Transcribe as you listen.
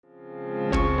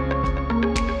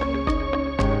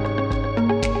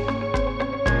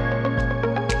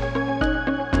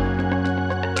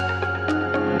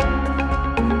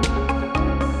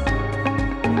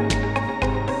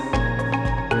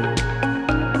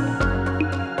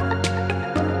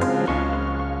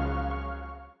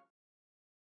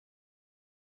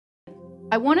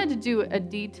I wanted to do a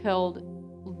detailed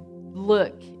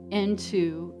look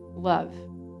into love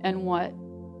and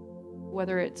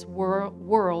whether it's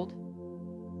world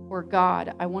or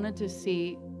God. I wanted to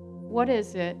see what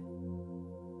is it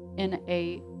in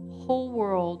a whole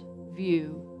world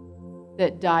view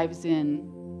that dives in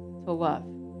to love.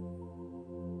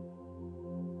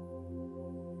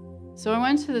 So I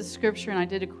went to the scripture and I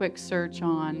did a quick search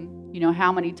on,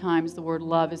 how many times the word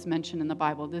love is mentioned in the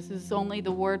Bible. This is only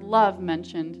the word love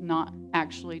mentioned, not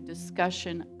actually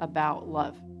discussion about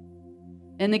love.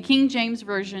 In the King James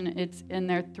Version, it's in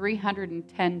there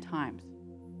 310 times.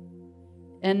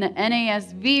 In the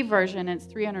NASV version, it's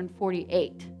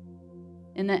 348.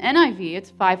 In the NIV, it's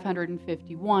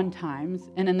 551 times.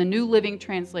 And in the New Living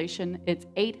Translation, it's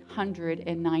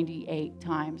 898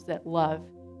 times that love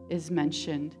is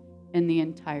mentioned in the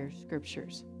entire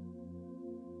scriptures.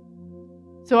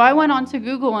 So I went on to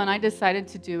Google and I decided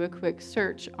to do a quick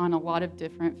search on a lot of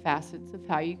different facets of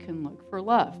how you can look for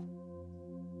love.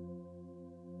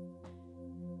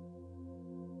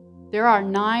 There are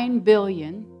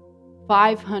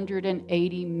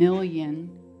 9,580,000,000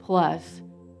 plus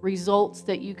results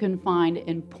that you can find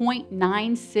in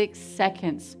 0.96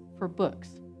 seconds for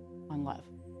books on love.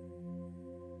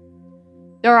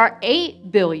 There are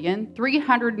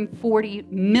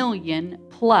 8,340,000,000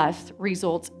 plus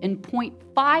results in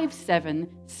 0.57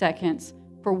 seconds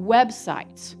for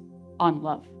websites on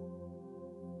love.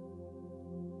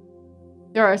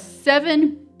 There are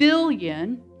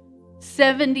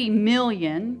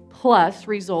 7,070,000,000 plus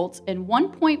results in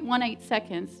 1.18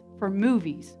 seconds for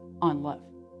movies on love.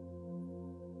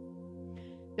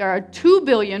 There are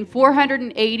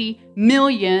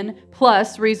 2,480,000,000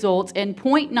 plus results in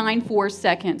 0.94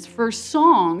 seconds for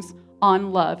songs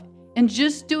on love. And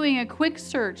just doing a quick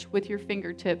search with your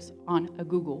fingertips on a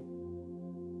Google.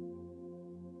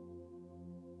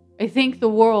 I think the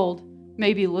world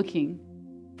may be looking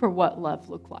for what love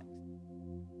looked like.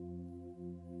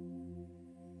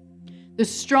 The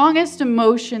strongest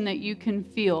emotion that you can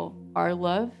feel are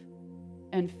love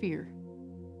and fear.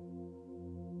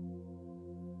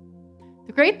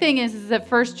 The great thing is that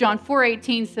 1 John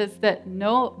 4:18 says that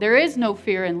there is no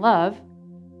fear in love,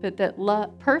 but that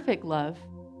perfect love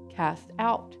casts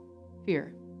out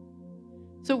fear.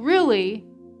 So really,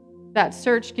 that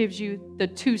search gives you the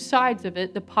two sides of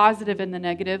it, the positive and the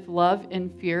negative, love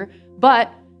and fear. But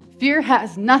fear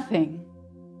has nothing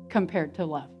compared to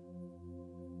love.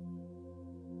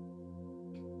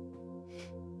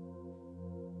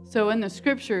 So in the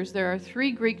scriptures, there are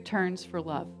 3 Greek terms for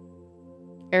love: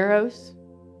 eros,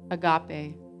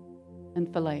 agape, and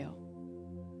phileo.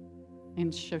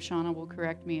 And Shoshana will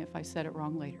correct me if I said it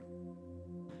wrong later.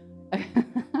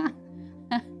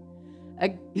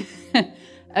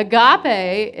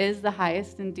 Agape is the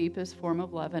highest and deepest form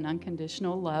of love, an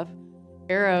unconditional love.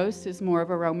 Eros is more of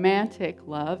a romantic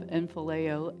love, and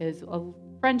phileo is a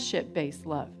friendship-based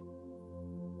love.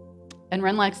 And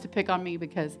Ren likes to pick on me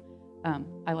because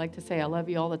I like to say I love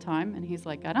you all the time, and he's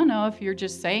like, I don't know if you're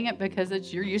just saying it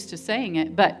because you're used to saying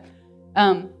it, but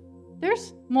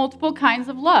there's multiple kinds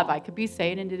of love. I could be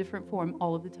saying it in a different form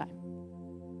all of the time.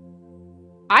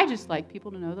 I just like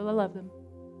people to know that I love them.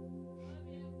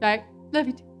 Right? Love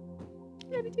you too.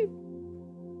 Love you too.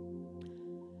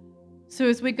 So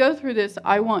as we go through this,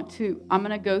 I'm going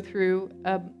to go through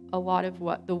a lot of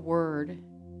what the Word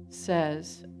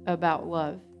says about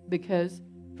love, because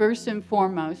first and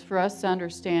foremost, for us to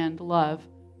understand love,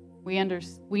 we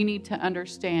need to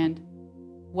understand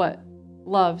what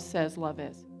love says love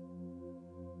is.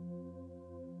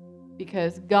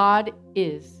 Because God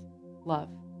is love.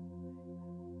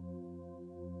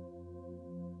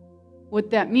 What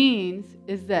that means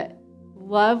is that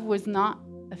love was not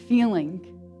a feeling.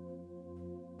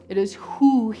 It is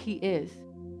who He is.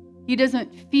 He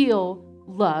doesn't feel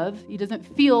love. He doesn't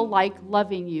feel like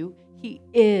loving you. He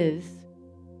is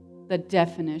the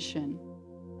definition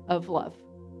of love.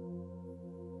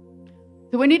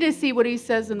 So we need to see what He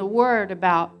says in the Word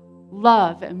about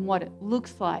love and what it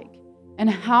looks like and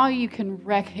how you can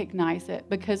recognize it,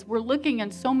 because we're looking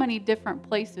in so many different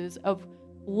places of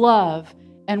love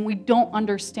and we don't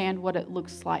understand what it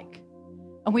looks like.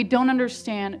 And we don't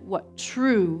understand what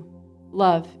true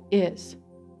love is.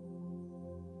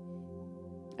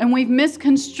 And we've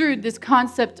misconstrued this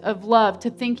concept of love to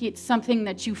think it's something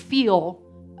that you feel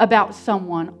about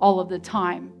someone all of the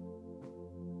time.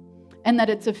 And that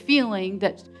it's a feeling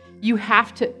that you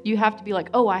have to be like,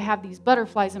 oh, I have these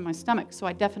butterflies in my stomach, so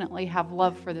I definitely have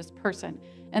love for this person.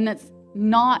 And that's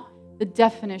not the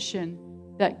definition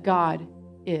that God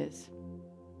is.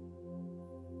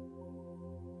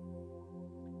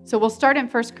 So we'll start in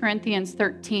 1 Corinthians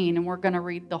 13, and we're going to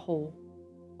read the whole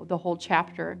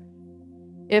chapter.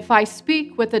 If I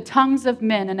speak with the tongues of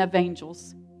men and of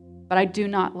angels, but I do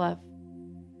not love,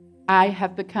 I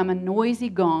have become a noisy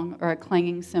gong or a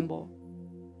clanging cymbal.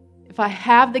 If I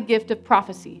have the gift of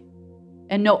prophecy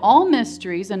and know all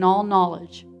mysteries and all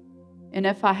knowledge, and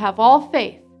if I have all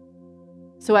faith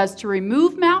so as to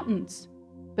remove mountains,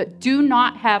 but do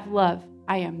not have love,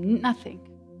 I am nothing.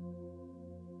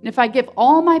 And if I give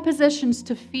all my possessions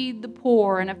to feed the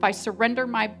poor, and if I surrender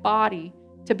my body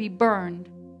to be burned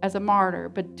as a martyr,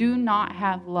 but do not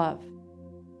have love,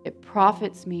 it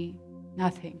profits me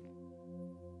nothing.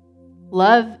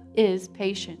 Love is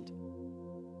patient.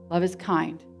 Love is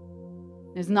kind.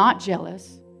 It is not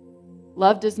jealous.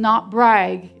 Love does not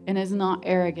brag and is not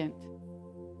arrogant.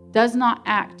 Does not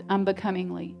act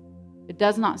unbecomingly. It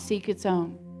does not seek its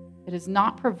own. It is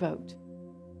not provoked.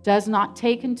 Does not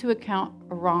take into account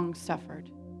a wrong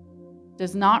suffered.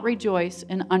 Does not rejoice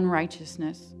in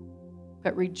unrighteousness,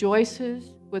 but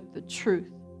rejoices with the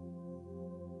truth.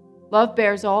 Love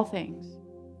bears all things,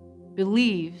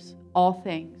 believes all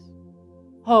things,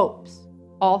 hopes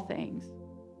all things,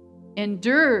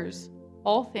 endures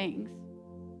all things.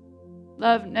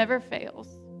 Love never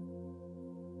fails.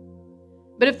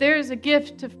 But if there is a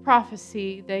gift of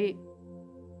prophecy, they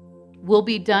will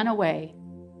be done away.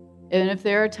 And if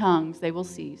there are tongues, they will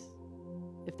cease.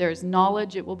 If there is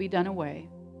knowledge, it will be done away.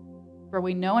 For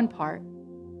we know in part,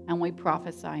 and we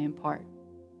prophesy in part.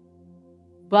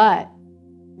 But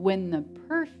when the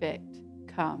perfect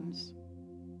comes,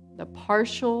 the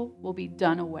partial will be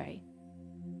done away.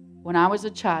 When I was a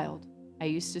child, I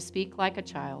used to speak like a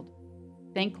child,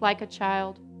 think like a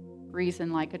child,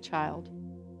 reason like a child.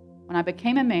 When I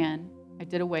became a man, I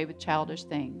did away with childish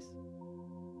things.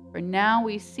 For now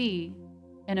we see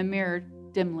in a mirror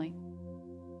dimly.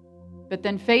 But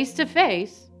then face to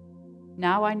face,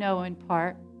 now I know in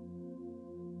part.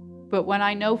 But when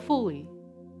I know fully,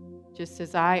 just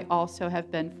as I also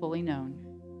have been fully known.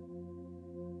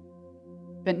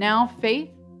 But now faith,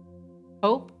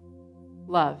 hope,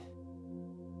 love,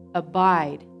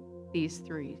 abide, these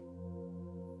three.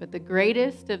 But the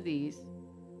greatest of these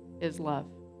is love.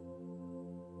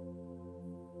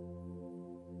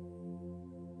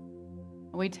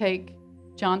 We take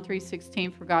John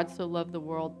 3:16, for God so loved the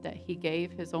world that he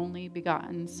gave his only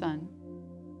begotten Son,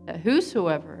 that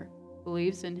whosoever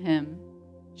believes in him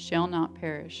shall not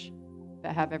perish,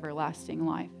 but have everlasting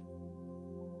life.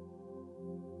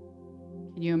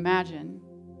 Can you imagine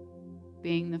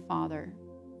being the Father,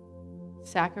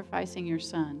 sacrificing your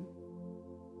Son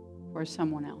for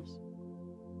someone else?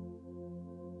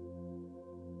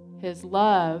 His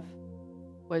love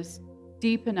was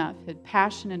deep enough, and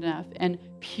passionate enough, and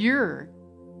pure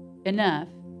enough,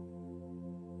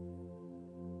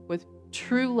 with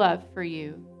true love for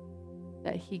you,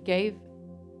 that he gave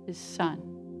his Son.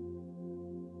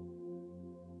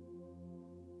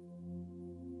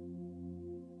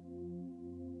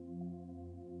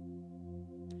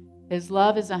 His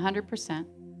love is 100%,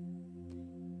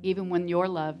 even when your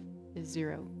love is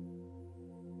 0.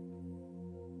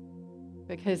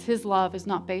 Because his love is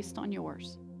not based on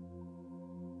yours.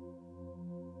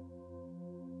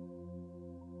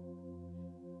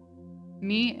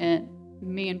 Me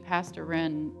and Pastor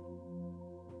Wren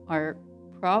are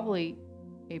probably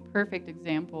a perfect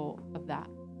example of that,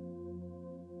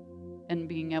 and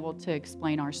being able to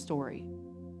explain our story.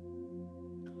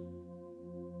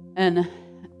 And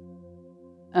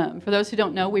for those who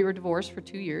don't know, we were divorced for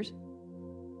 2 years,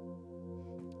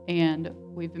 and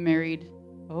we've been married,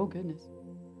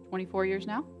 24 years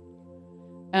now.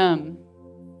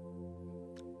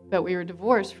 But we were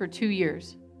divorced for 2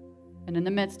 years. And in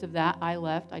the midst of that, I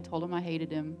left. I told him I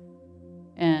hated him,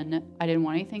 and I didn't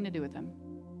want anything to do with him.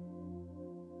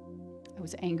 I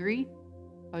was angry,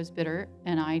 I was bitter,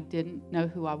 and I didn't know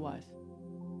who I was.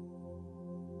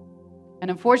 And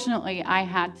unfortunately, I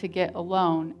had to get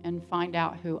alone and find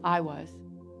out who I was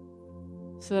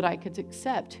so that I could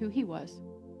accept who he was.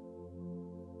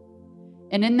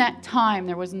 And in that time,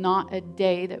 there was not a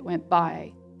day that went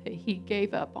by that he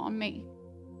gave up on me.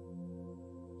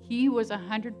 He was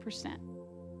 100%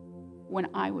 when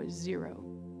I was 0.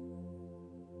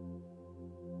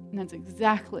 And that's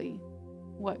exactly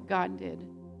what God did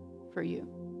for you.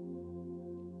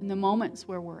 In the moments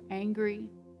where we're angry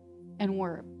and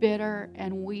we're bitter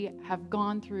and we have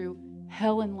gone through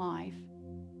hell in life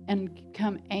and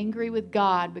become angry with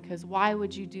God because why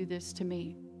would you do this to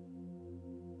me?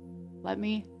 Let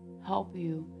me help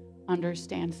you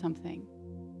understand something.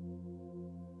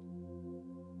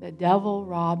 The devil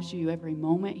robs you every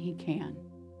moment he can.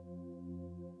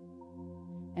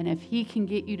 And if he can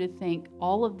get you to think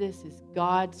all of this is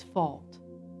God's fault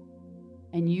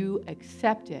and you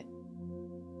accept it,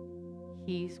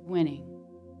 he's winning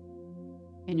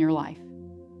in your life.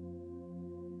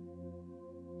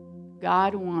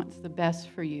 God wants the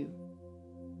best for you.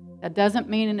 That doesn't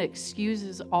mean it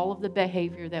excuses all of the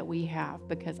behavior that we have,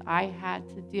 because I had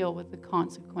to deal with the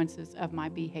consequences of my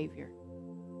behavior.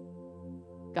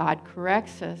 God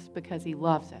corrects us because he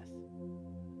loves us.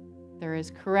 There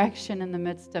is correction in the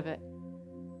midst of it,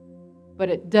 but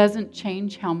it doesn't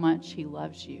change how much he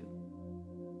loves you.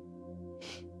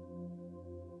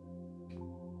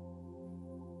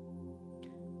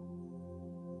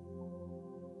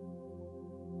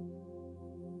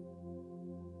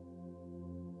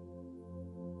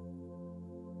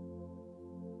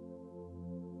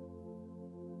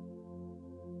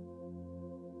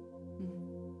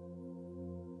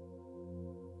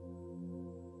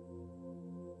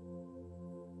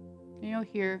 You know,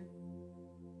 here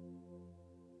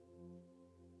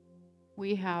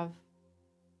we have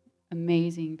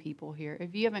amazing people here.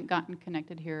 If you haven't gotten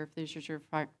connected here, if this is your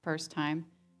first time,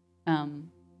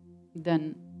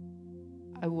 then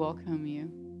I welcome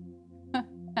you.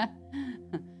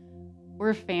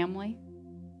 We're family,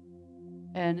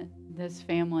 and this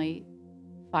family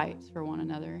fights for one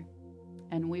another,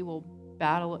 and we will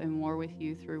battle and war with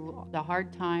you through the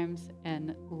hard times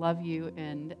and love you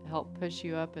and help push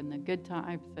you up in the good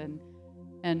times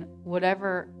and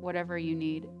whatever you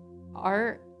need.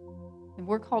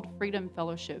 We're called Freedom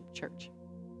Fellowship Church.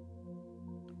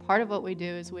 Part of what we do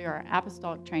is we are an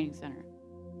apostolic training center.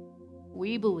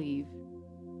 We believe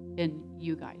in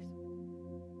you guys.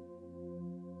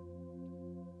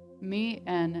 Me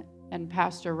and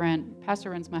Pastor Ren.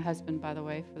 Pastor Ren's my husband, by the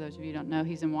way, for those of you who don't know.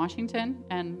 He's in Washington,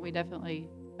 and we definitely,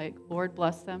 Lord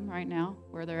bless them right now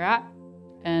where they're at,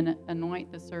 and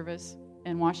anoint the service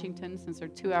in Washington, since they're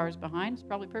 2 hours behind. It's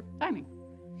probably perfect timing.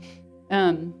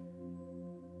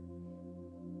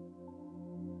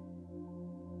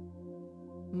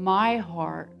 My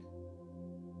heart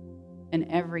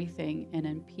in everything and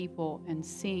in people and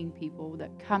seeing people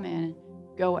that come in,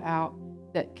 go out,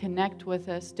 that connect with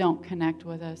us, don't connect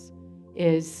with us,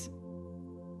 is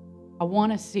I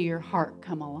want to see your heart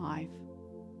come alive.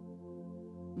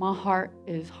 My heart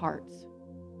is hearts.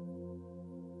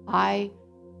 I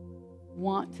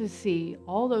want to see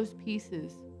all those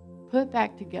pieces put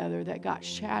back together that got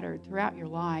shattered throughout your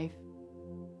life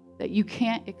that you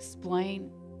can't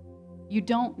explain. You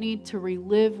don't need to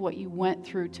relive what you went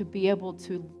through to be able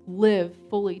to live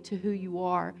fully to who you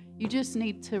are. You just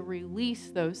need to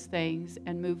release those things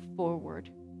and move forward.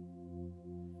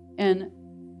 And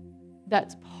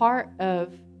that's part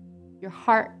of your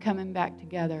heart coming back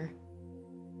together.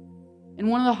 And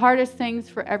one of the hardest things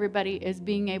for everybody is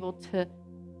being able to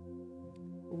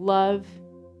love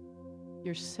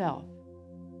yourself.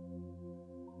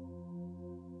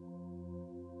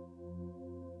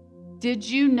 Did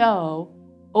you know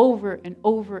over and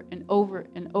over and over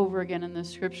and over again in the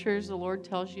scriptures, the Lord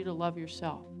tells you to love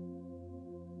yourself?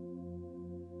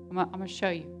 I'm going to show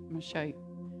you.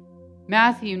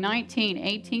 Matthew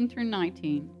 19:18 through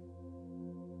 19.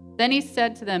 Then he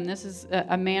said to them, this is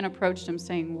a man approached him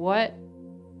saying, what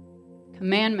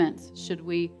commandments should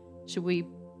we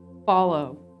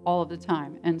follow all of the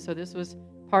time? And so this was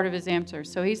part of his answer.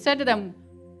 So he said to them,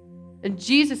 and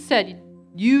Jesus said,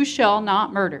 you shall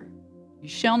not murder. You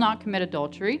shall not commit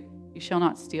adultery. You shall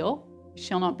not steal. You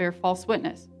shall not bear false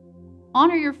witness.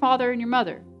 Honor your father and your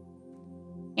mother.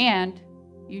 And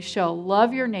you shall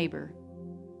love your neighbor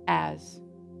as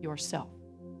yourself.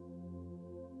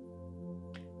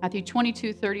 Matthew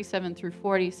 22:37 through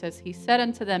 40 says, he said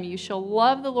unto them, you shall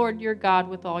love the Lord your God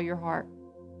with all your heart,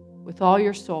 with all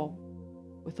your soul,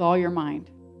 with all your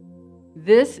mind.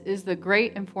 This is the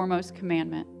great and foremost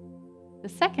commandment. The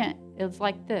second is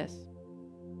like this.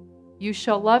 You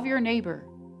shall love your neighbor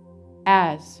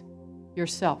as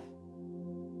yourself.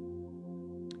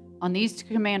 On these two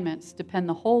commandments depend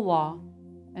the whole law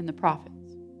and the prophets.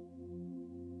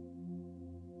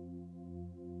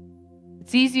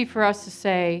 It's easy for us to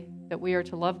say that we are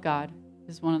to love God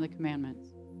is one of the commandments,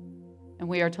 and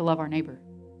we are to love our neighbor.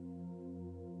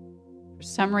 For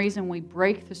some reason, we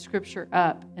break the scripture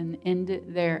up and end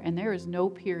it there, and there is no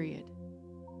period.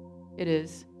 It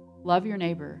is love your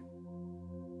neighbor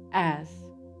as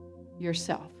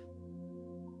yourself.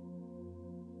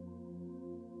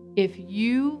 If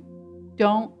you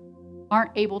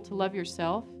aren't able to love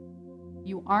yourself,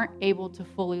 you aren't able to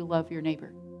fully love your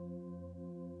neighbor.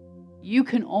 You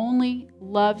can only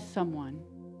love someone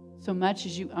so much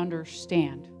as you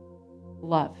understand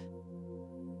love.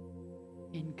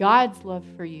 And God's love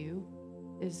for you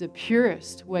is the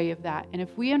purest way of that. And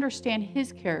if we understand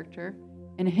his character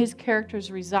and his character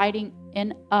is residing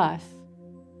in us,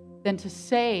 then to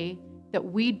say that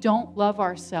we don't love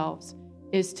ourselves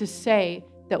is to say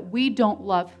that we don't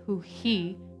love who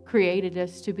he created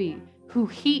us to be, who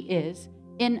he is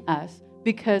in us.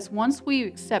 Because once we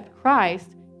accept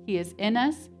Christ, he is in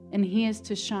us and he is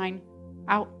to shine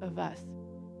out of us.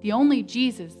 The only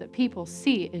Jesus that people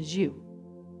see is you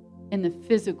in the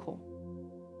physical.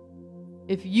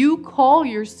 If you call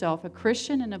yourself a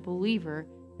Christian and a believer,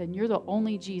 then you're the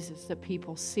only Jesus that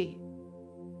people see.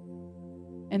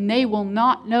 And they will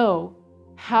not know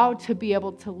how to be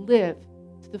able to live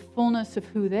to the fullness of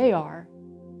who they are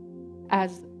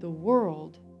as the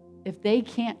world if they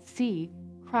can't see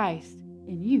Christ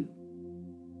in you.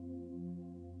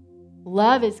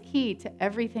 Love is key to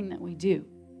everything that we do.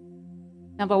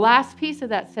 Now, the last piece of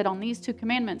that said, on these two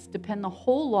commandments depend the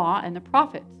whole law and the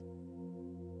prophets.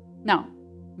 Now,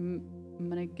 I'm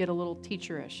going to get a little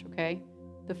teacherish, okay?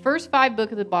 The first 5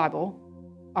 books of the Bible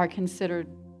are considered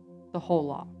the whole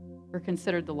law, or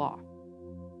considered the law.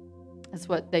 That's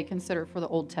what they consider for the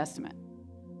Old Testament.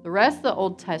 The rest of the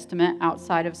Old Testament,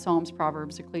 outside of Psalms,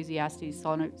 Proverbs, Ecclesiastes,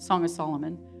 Song of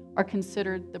Solomon, are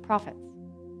considered the prophets.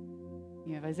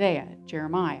 You have Isaiah,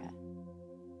 Jeremiah.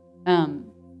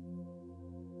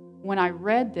 When I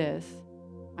read this,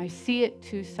 I see it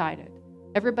two-sided.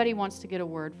 Everybody wants to get a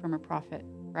word from a prophet,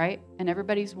 right? And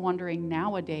everybody's wondering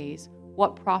nowadays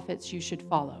what prophets you should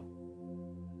follow.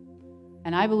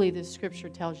 And I believe this scripture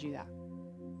tells you that,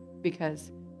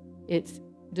 because it's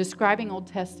describing Old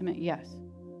Testament, yes,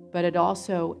 but it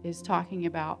also is talking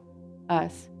about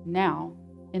us now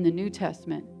in the New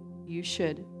Testament. You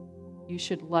should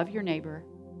love your neighbor,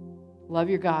 love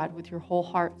your God with your whole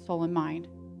heart, soul, and mind.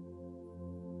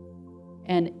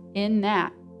 And in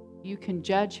that, you can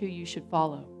judge who you should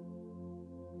follow.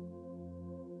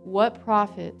 What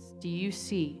prophets do you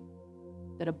see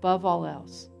that above all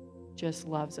else just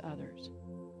loves others?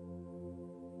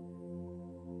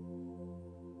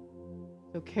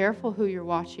 So careful who you're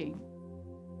watching,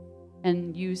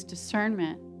 and use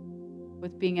discernment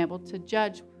with being able to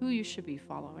judge who you should be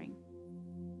following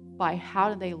by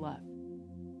how do they love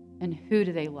and who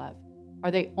do they love.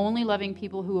 Are they only loving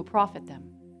people who will profit them?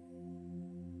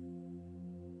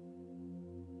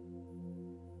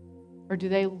 Or do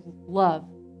they love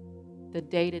the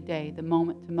day-to-day, the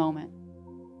moment-to-moment,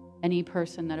 any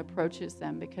person that approaches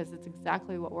them, because it's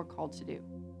exactly what we're called to do.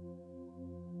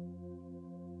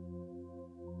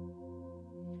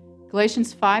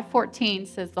 Galatians 5:14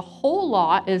 says the whole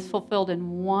law is fulfilled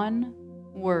in one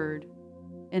word,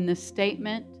 in the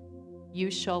statement, you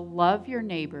shall love your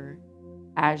neighbor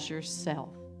as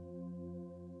yourself.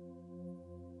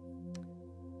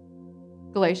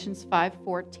 Galatians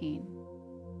 5:14.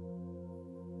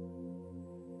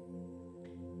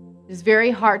 It is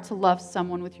very hard to love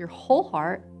someone with your whole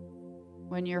heart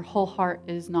when your whole heart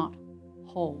is not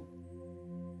whole.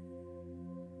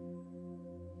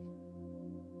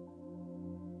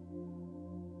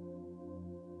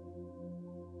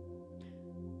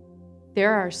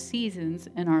 There are seasons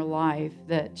in our life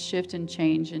that shift and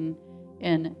change,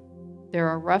 and there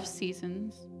are rough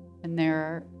seasons and there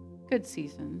are good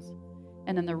seasons.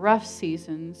 And in the rough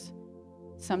seasons,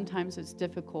 sometimes it's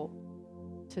difficult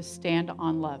to stand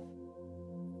on love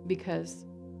because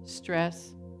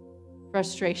stress,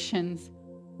 frustrations,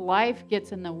 life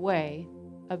gets in the way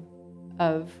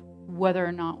of whether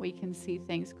or not we can see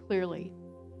things clearly.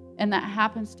 And that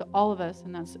happens to all of us,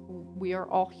 and we are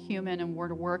all human and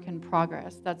we're a work in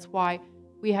progress. That's why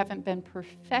we haven't been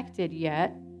perfected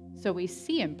yet, so we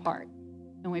see in part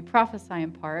and we prophesy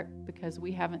in part because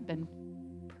we haven't been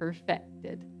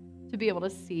perfected to be able to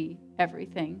see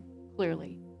everything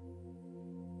clearly.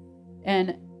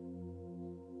 And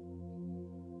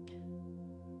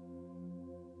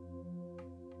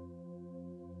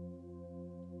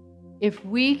if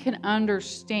we can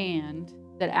understand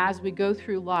that as we go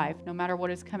through life, no matter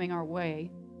what is coming our way,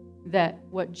 that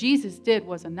what Jesus did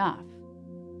was enough.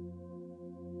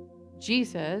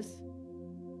 Jesus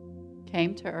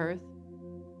came to earth,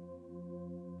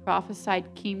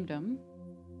 prophesied kingdom,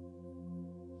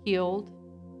 healed,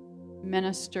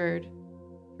 ministered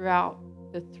throughout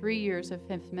the 3 years of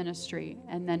his ministry,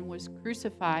 and then was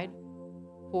crucified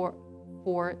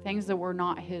for things that were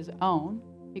not his own.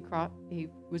 He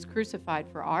was crucified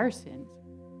for our sins,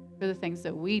 for the things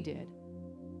that we did.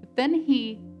 But then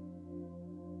he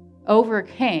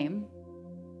overcame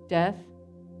death,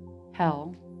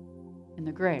 hell, and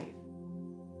the grave.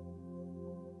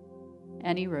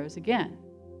 And he rose again.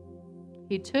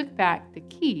 He took back the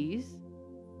keys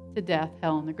to death,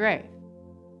 hell, and the grave.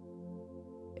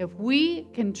 If we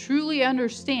can truly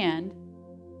understand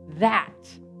that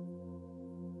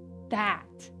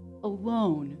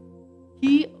alone,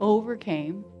 he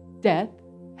overcame death,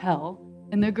 hell,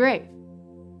 and the grave.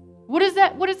 What does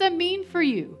that mean for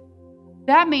you?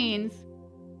 That means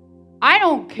I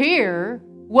don't care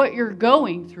what you're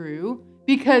going through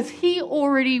because he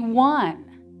already won.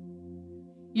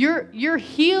 Your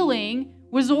healing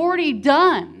was already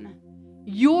done.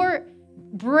 Your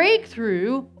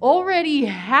breakthrough already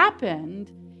happened.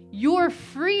 Your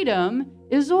freedom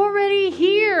is already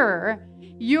here.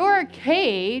 Your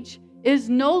cage is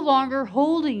no longer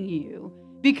holding you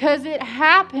because it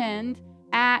happened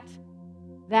at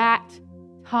that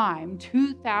time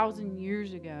 2,000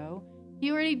 years ago.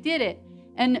 He already did it.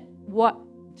 And what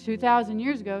 2,000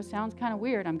 years ago sounds kind of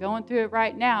weird. I'm going through it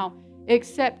right now,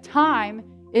 except time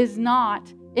is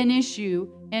not an issue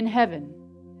in heaven.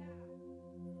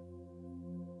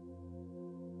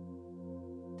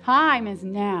 Time is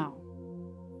now.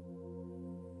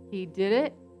 He did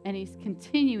it, and he's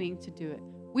continuing to do it.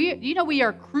 We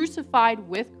are crucified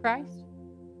with Christ.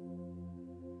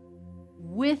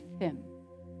 With him.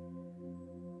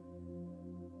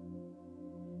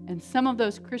 And some of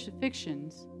those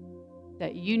crucifixions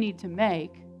that you need to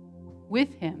make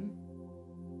with him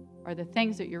are the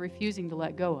things that you're refusing to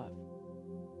let go of.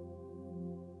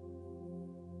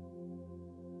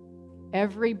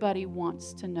 Everybody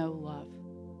wants to know love.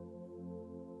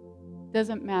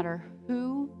 Doesn't matter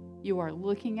who you are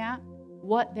looking at,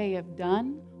 what they have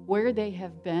done, where they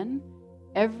have been.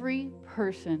 Every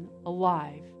person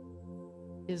alive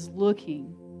is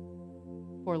looking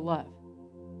for love.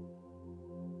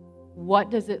 What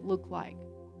does it look like?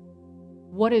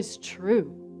 What is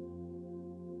true?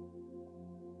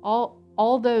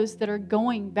 All those that are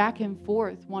going back and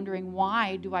forth wondering,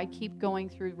 why do I keep going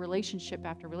through relationship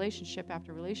after relationship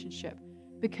after relationship?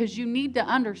 Because you need to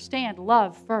understand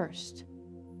love first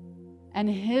and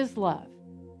his love.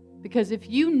 Because if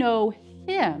you know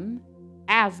him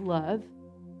as love,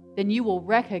 then you will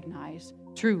recognize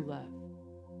true love.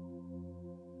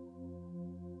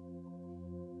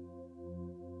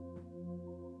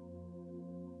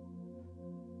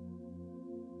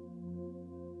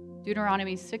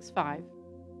 Deuteronomy 6:5,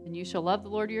 and you shall love the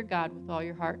Lord your God with all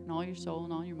your heart and all your soul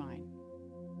and all your mind.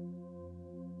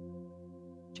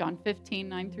 John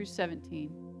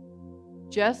 15:9-17,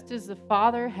 just as the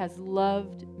Father has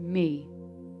loved me,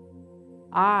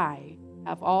 I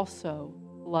have also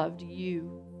loved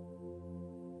you.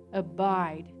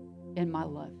 Abide in my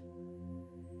love.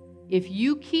 If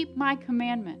you keep my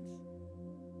commandments,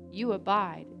 you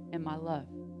abide in my love.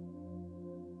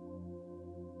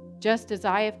 Just as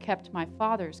I have kept my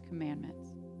Father's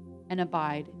commandments and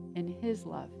abide in his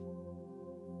love.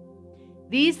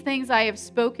 These things I have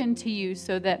spoken to you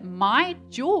so that my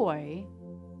joy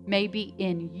may be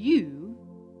in you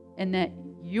and that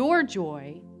your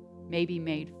joy may be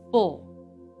made full.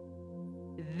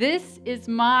 This is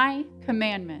my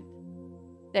commandment,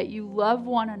 that you love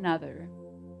one another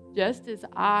just as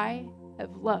I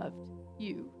have loved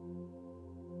you.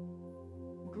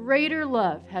 Greater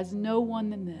love has no one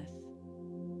than this,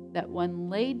 that one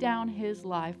laid down his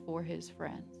life for his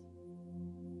friends.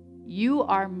 You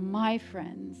are my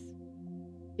friends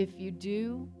if you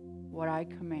do what I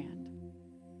command.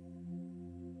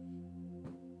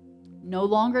 No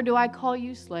longer do I call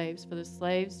you slaves, for the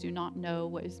slaves do not know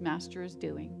what his master is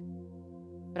doing,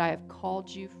 but I have called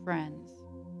you friends.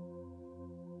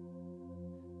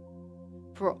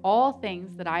 For all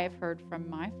things that I have heard from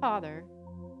my Father,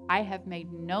 I have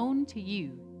made known to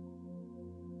you.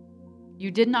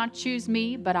 You did not choose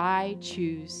me, but I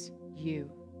choose you,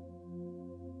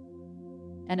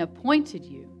 and appointed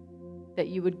you that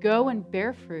you would go and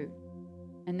bear fruit,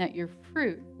 and that your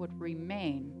fruit would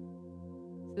remain,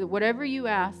 so that whatever you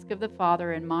ask of the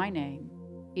Father in my name,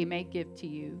 he may give to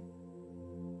you.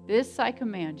 This I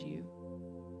command you,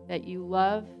 that you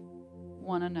love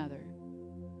one another.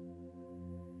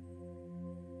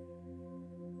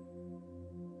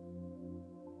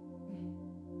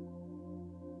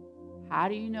 How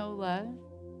do you know love?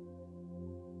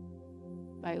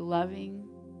 By loving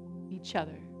each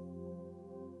other.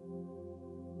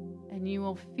 And you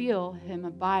will feel him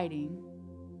abiding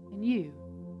in you.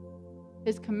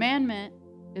 His commandment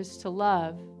is to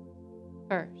love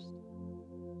first.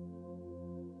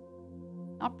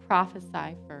 Not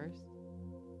prophesy first.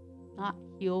 Not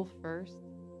heal first.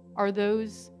 Are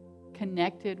those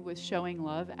connected with showing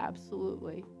love?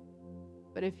 Absolutely.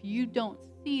 But if you don't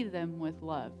see them with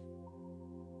love,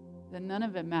 then none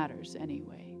of it matters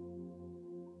anyway.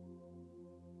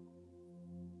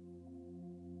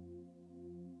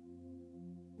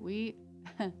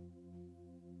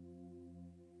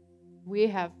 we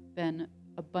have been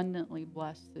abundantly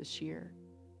blessed this year.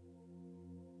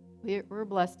 We're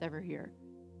blessed every year,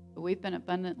 but we've been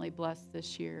abundantly blessed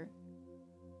this year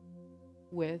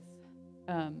with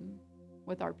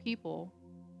our people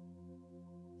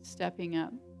stepping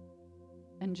up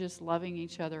and just loving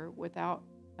each other without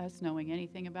us knowing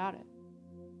anything about it.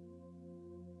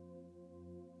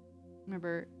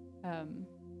 Remember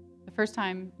the first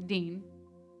time Dean,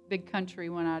 big country,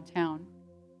 went out of town,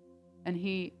 and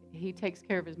he takes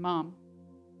care of his mom,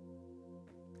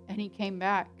 and he came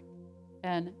back,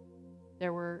 and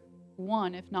there were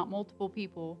one, if not multiple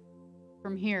people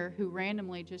from here who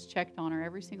randomly just checked on her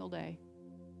every single day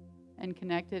and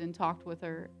connected and talked with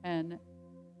her, and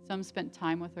some spent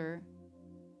time with her.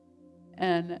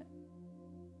 And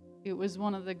it was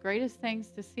one of the greatest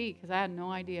things to see, because I had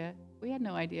no idea. We had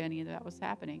no idea any of that was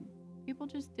happening. People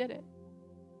just did it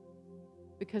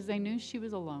because they knew she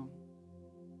was alone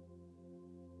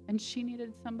and she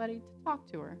needed somebody to talk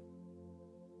to her,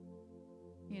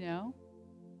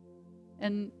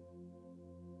 And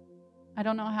I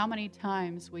don't know how many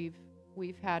times we've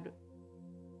had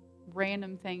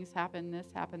random things happen,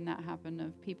 this happened, that happened,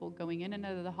 of people going in and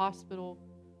out of the hospital,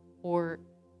 or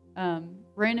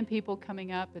random people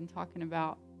coming up and talking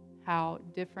about how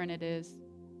different it is,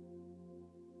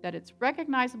 that it's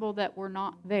recognizable that we're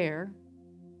not there,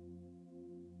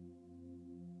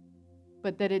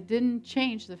 but that it didn't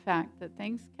change the fact that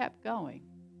things kept going.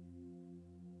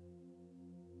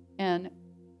 And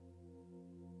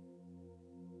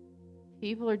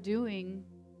people are doing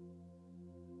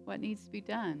what needs to be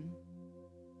done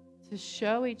to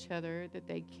show each other that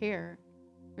they care.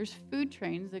 There's food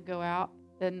trains that go out,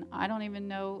 and I don't even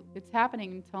know it's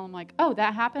happening until I'm like, oh,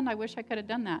 that happened? I wish I could have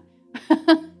done that.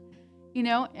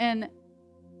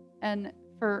 And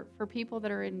for people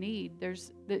that are in need,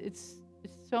 it's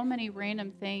so many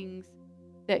random things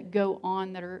that go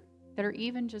on that are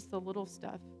even just the little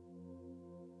stuff.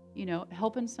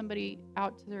 Helping somebody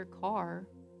out to their car,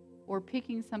 or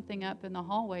picking something up in the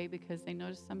hallway because they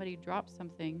notice somebody dropped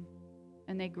something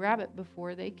and they grab it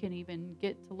before they can even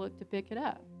get to look to pick it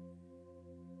up.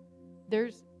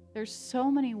 There's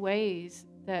so many ways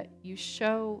that you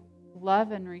show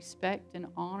love and respect and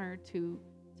honor to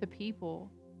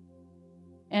people.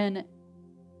 And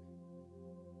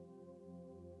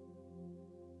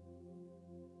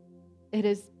it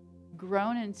has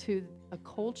grown into a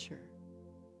culture.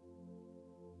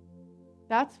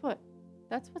 That's what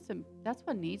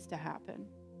needs to happen.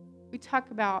 We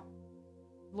talk about,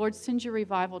 Lord, send your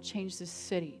revival, change the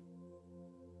city.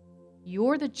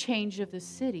 You're the change of the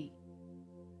city.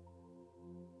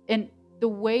 And the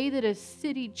way that a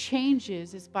city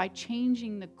changes is by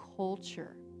changing the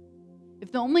culture.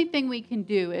 If the only thing we can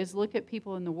do is look at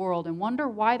people in the world and wonder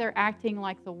why they're acting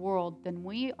like the world, then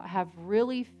we have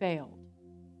really failed.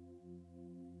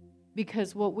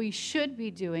 Because what we should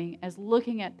be doing is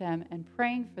looking at them and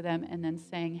praying for them and then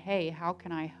saying, hey, how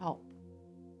can I help?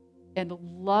 And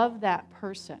love that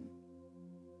person,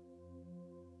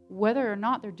 whether or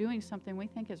not they're doing something we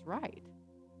think is right.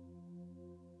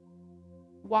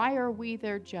 Why are we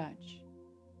their judge?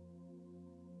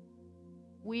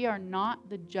 We are not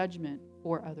the judgment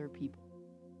for other people.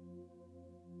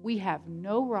 We have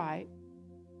no right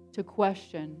to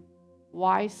question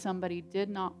why somebody did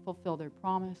not fulfill their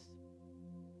promise,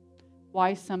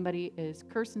 why somebody is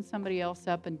cursing somebody else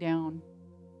up and down,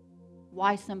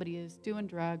 why somebody is doing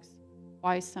drugs,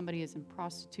 why somebody is in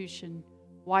prostitution,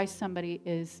 why somebody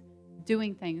is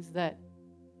doing things that,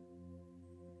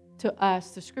 to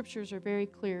us, the scriptures are very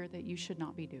clear that you should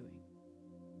not be doing.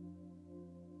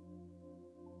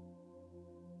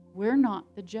 We're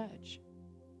not the judge.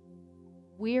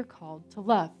 We are called to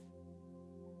love.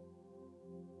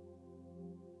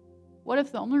 What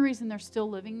if the only reason they're still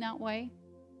living that way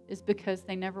is because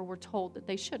they never were told that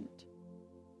they shouldn't?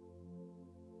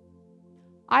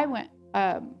 I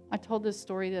told this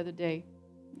story the other day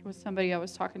with somebody I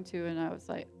was talking to, and I was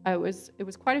like, it was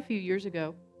quite a few years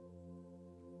ago.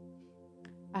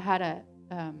 I had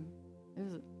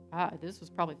this was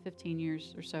probably 15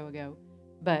 years or so ago,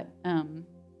 but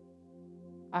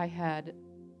I had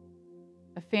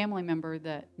a family member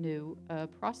that knew a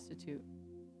prostitute.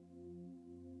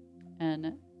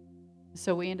 And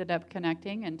so we ended up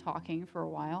connecting and talking for a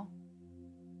while,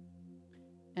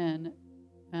 and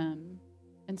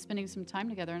spending some time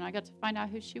together, and I got to find out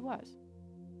who she was.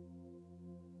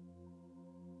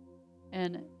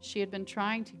 And she had been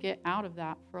trying to get out of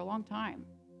that for a long time,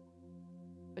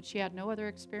 but she had no other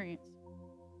experience.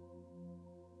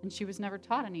 And she was never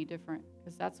taught any different,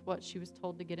 because that's what she was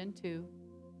told to get into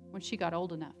when she got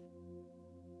old enough.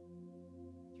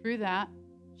 Through that,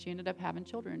 she ended up having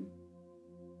children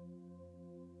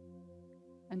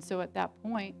And so at that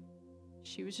point,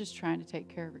 she was just trying to take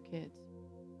care of her kids.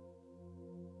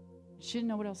 She didn't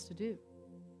know what else to do.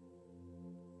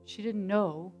 She didn't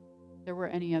know there were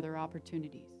any other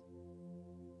opportunities.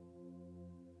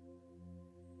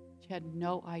 She had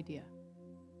no idea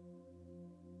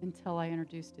until I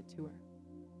introduced it to her.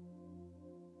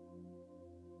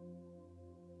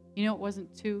 You know, it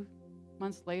wasn't 2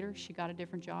 months later she got a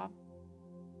different job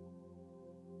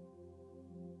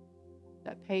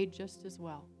that paid just as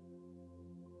well.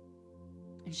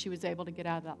 And she was able to get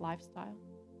out of that lifestyle.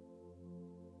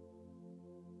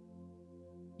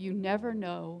 You never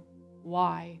know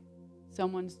why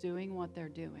someone's doing what they're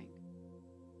doing.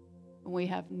 And we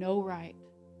have no right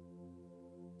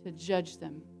to judge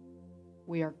them.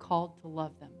 We are called to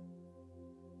love them.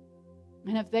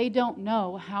 And if they don't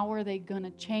know, how are they going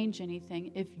to change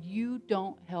anything if you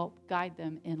don't help guide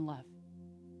them in love?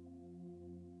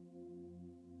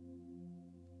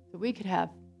 So we could have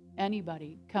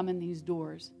anybody come in these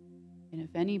doors, and if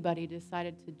anybody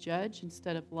decided to judge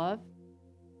instead of love,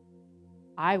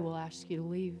 I will ask you to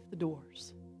leave the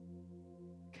doors,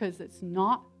 because it's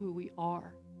not who we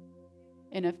are.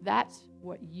 And if that's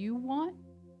what you want,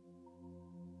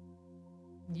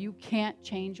 you can't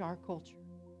change our culture.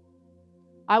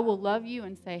 I will love you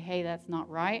and say, hey, that's not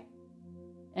right,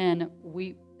 and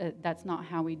that's not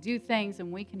how we do things, and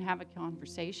we can have a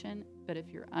conversation. But if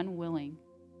you're unwilling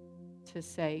to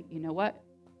say, you know what,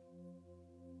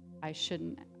 I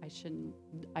shouldn't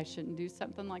do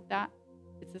something like that.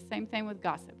 It's the same thing with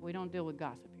gossip. We don't deal with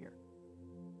gossip here.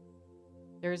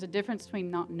 There is a difference between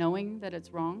not knowing that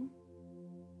it's wrong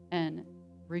and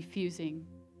refusing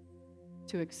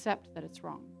to accept that it's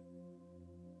wrong.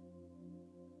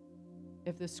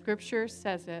 If the scripture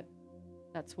says it,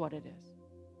 that's what it is.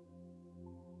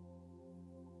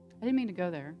 I didn't mean to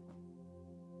go there,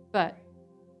 but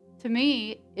to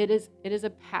me, it is a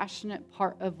passionate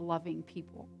part of loving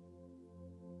people.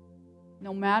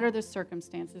 No matter the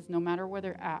circumstances, no matter where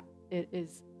they're at, it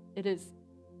is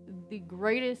the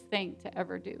greatest thing to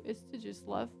ever do, is to just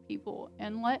love people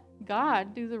and let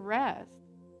God do the rest.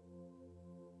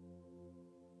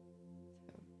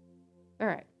 So, all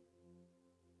right.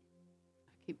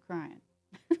 I keep crying.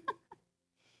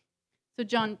 So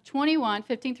John 21,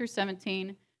 15 through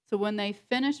 17. So when they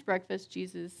finished breakfast,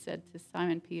 Jesus said to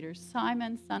Simon Peter,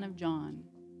 Simon, son of John,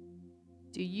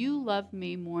 do you love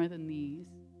me more than these?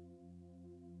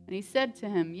 And he said to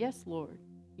him, yes, Lord,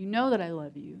 you know that I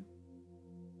love you.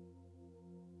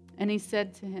 And he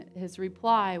said to him, his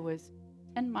reply was,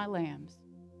 tend my lambs.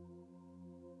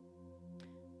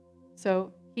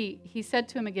 So he said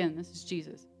to him again, this is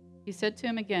Jesus, he said to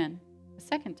him again a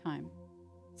second time,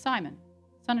 Simon,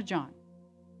 son of John,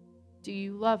 do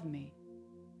you love me?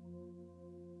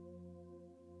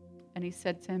 And he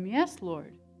said to him, yes,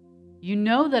 Lord, you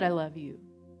know that I love you.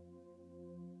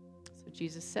 So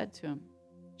Jesus said to him,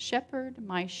 shepherd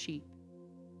my sheep.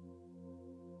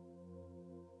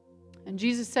 And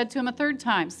Jesus said to him a third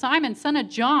time, Simon, son of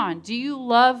John, do you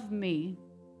love me?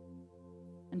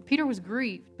 And Peter was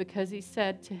grieved because he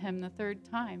said to him the third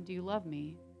time, do you love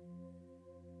me?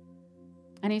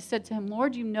 And he said to him,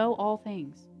 Lord, you know all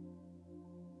things.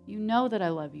 You know that I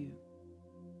love you.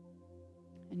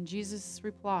 And Jesus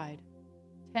replied,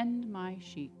 tend my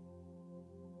sheep.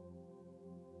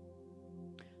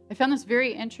 I found this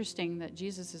very interesting that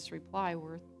Jesus' reply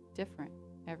were different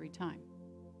every time.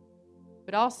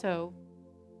 But also,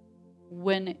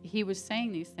 when he was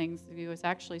saying these things, he was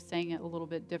actually saying it a little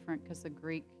bit different because the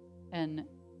Greek and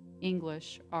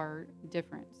English are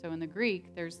different. So in the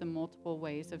Greek, there's the multiple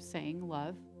ways of saying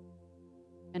love.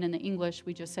 And in the English,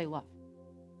 we just say love.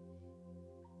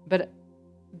 But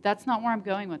that's not where I'm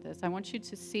going with this. I want you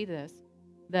to see this,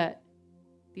 that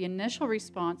the initial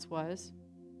response was,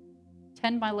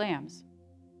 tend my lambs.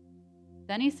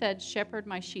 Then he said, shepherd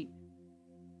my sheep.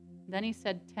 Then he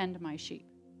said, tend my sheep.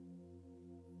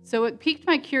 So it piqued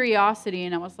my curiosity,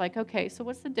 and I was like, okay, so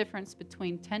what's the difference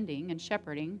between tending and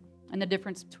shepherding, and the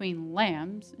difference between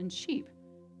lambs and sheep?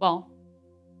 Well,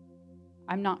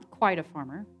 I'm not quite a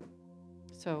farmer.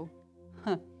 So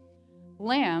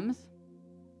lambs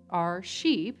are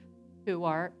sheep who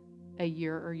are a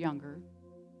year or younger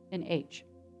in age.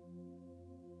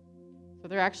 So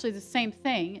they're actually the same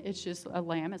thing. It's just a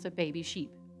lamb is a baby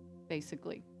sheep,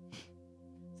 basically.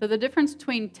 So the difference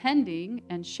between tending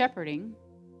and shepherding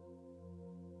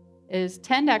is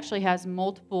tend actually has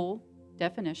multiple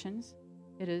definitions.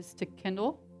 It is to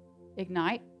kindle,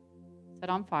 ignite, set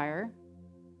on fire,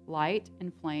 light,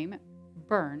 inflame,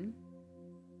 burn,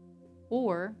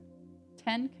 or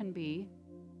tend can be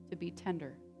to be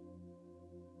tender.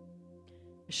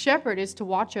 A shepherd is to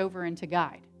watch over and to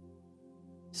guide.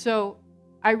 So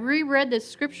I reread this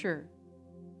scripture.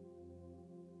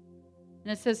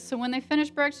 And it says, so when they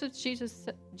finished breakfast,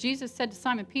 Jesus said to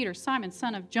Simon Peter, Simon,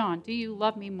 son of John, do you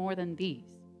love me more than these?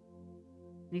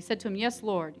 And he said to him, yes,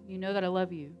 Lord, you know that I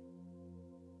love you.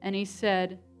 And he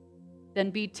said, then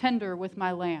be tender with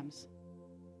my lambs.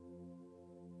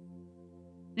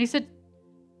 And he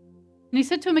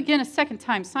said to him again a second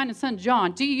time, Simon, son of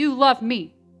John, do you love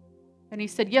me? And he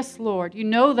said, yes, Lord, you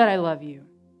know that I love you.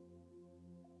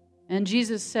 And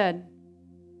Jesus said,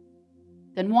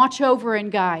 then watch over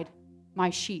and guide my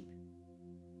sheep.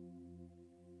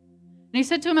 And he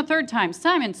said to him a third time,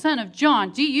 Simon, son of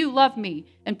John, do you love me?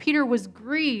 And Peter was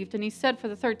grieved, and he said for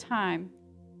the third time,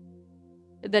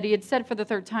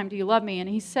 do you love me? And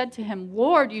he said to him,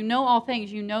 Lord, you know all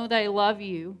things. You know that I love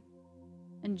you.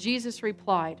 And Jesus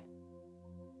replied,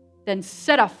 then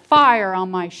set a fire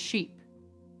on my sheep.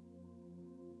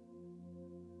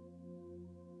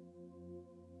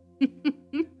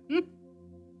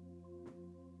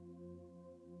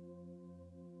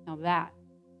 Now that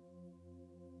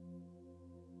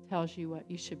tells you what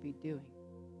you should be doing.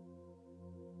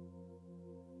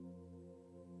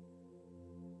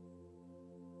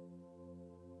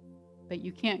 But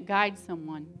you can't guide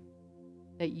someone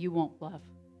that you won't love.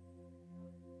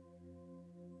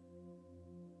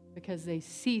 Because they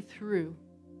see through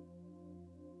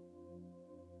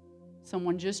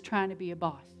someone just trying to be a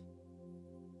boss.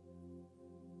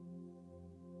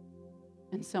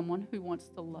 And someone who wants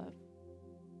to love.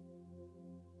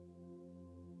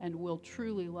 And will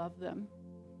truly love them.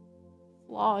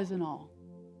 Flaws and all.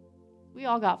 We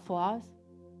all got flaws.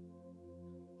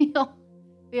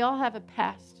 We all have a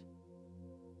past.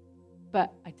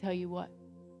 But I tell you what,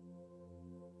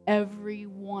 every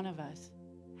one of us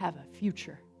have a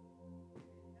future.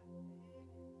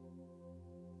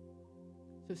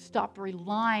 So stop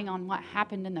relying on what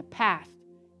happened in the past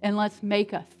and let's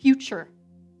make a future.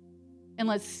 And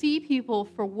let's see people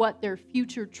for what their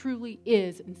future truly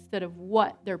is instead of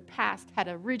what their past had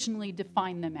originally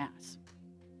defined them as.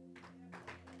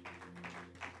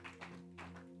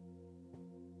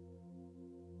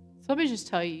 So let me just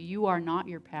tell you, you are not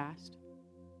your past.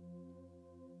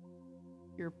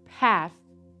 Your past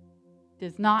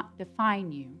does not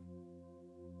define you.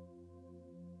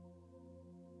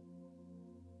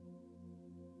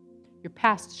 Your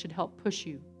past should help push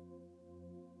you.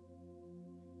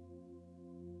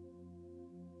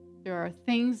 There are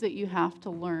things that you have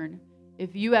to learn.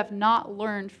 If you have not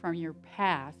learned from your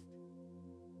past,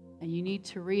 then you need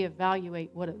to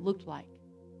reevaluate what it looked like.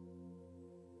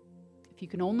 If you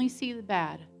can only see the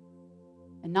bad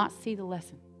and not see the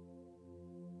lesson,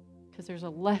 because there's a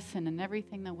lesson in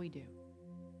everything that we do,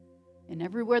 and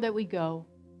everywhere that we go,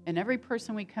 and every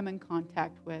person we come in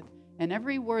contact with, and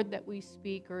every word that we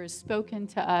speak or is spoken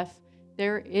to us,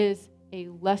 there is a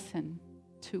lesson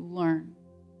to learn.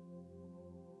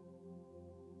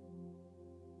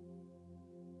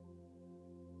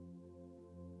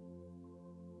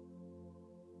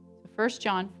 1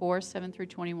 John 4, 7 through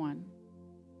 21.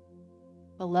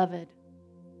 Beloved.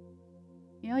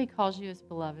 You know he calls you his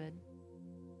beloved.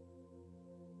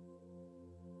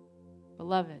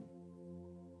 Beloved,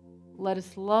 let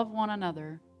us love one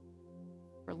another,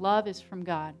 for love is from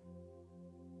God.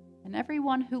 And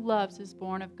everyone who loves is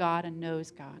born of God and knows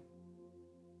God.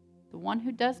 The one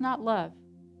who does not love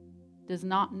does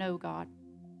not know God,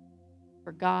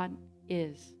 for God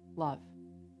is love.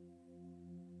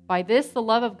 By this, the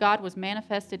love of God was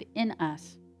manifested in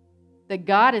us, that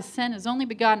God has sent his only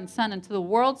begotten Son into the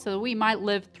world so that we might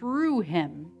live through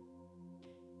him.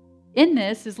 In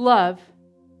this is love,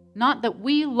 not that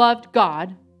we loved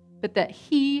God, but that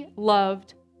he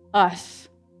loved us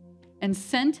and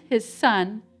sent his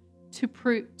Son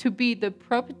to be the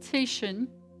propitiation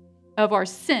of our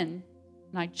sin.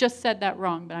 And I just said that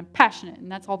wrong, but I'm passionate, and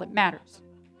that's all that matters.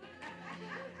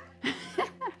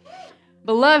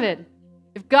 Beloved,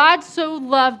 if God so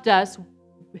loved us,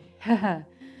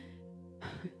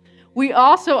 we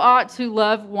also ought to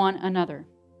love one another.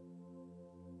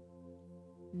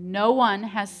 No one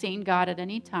has seen God at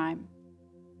any time.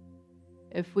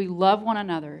 If we love one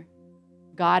another,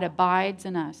 God abides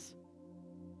in us,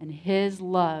 and his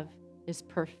love is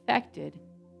perfected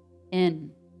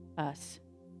in us.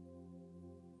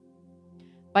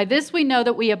 By this we know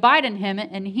that we abide in him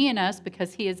and he in us,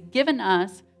 because he has given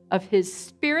us of his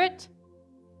Spirit.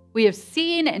 We have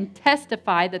seen and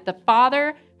testified that the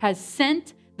Father has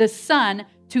sent the Son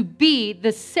to be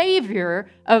the Savior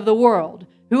of the world.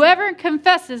 Whoever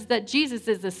confesses that Jesus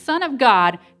is the Son of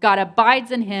God, God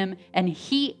abides in him and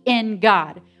he in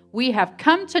God. We have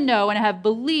come to know and have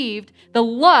believed the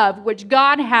love which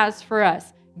God has for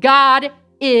us. God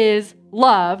is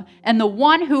love, and the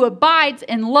one who abides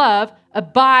in love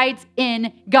abides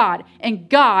in God, and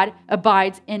God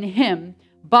abides in him.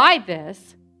 By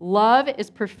this, love is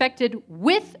perfected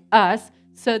with us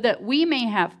so that we may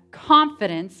have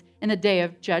confidence in the day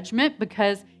of judgment,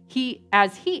 because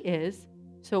as he is,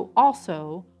 so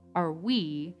also are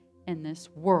we in this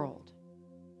world.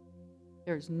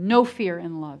 There's no fear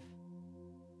in love,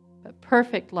 but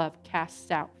perfect love casts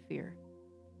out fear,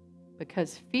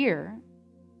 because fear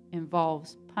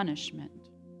involves punishment.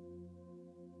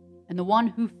 And the one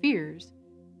who fears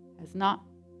has not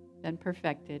been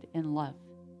perfected in love.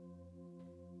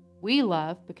 We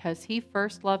love because he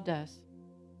first loved us.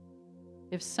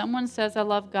 If someone says, I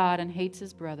love God, and hates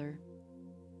his brother,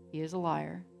 he is a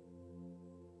liar.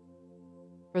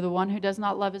 For the one who does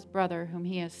not love his brother whom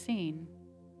he has seen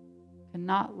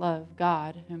cannot love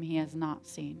God whom he has not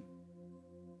seen.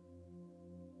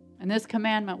 And this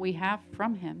commandment we have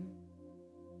from him,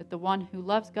 that the one who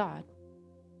loves God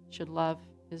should love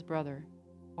his brother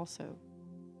also.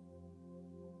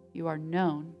 You are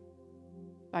known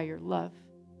by your love.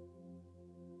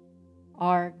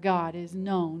 Our God is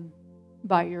known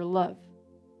by your love.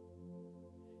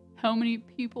 How many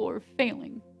people are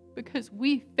failing because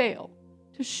we fail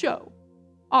to show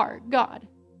our God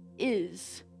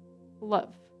is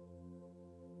love?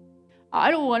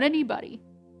 I don't want anybody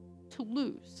to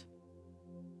lose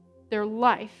their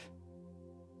life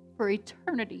for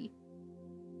eternity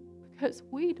because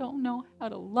we don't know how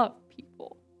to love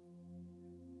people.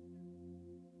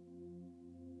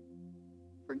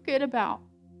 Forget about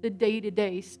the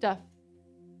day-to-day stuff.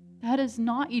 That is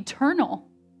not eternal.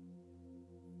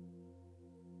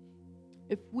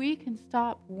 If we can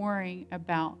stop worrying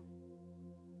about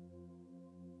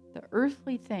the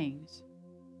earthly things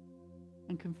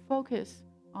and can focus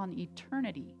on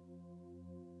eternity,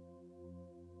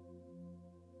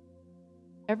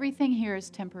 everything here is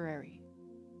temporary.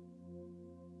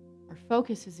 Our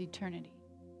focus is eternity.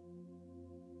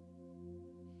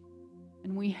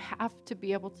 And we have to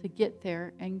be able to get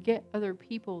there and get other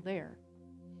people there.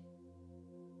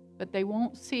 But they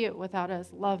won't see it without us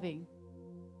loving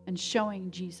and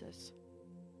showing Jesus.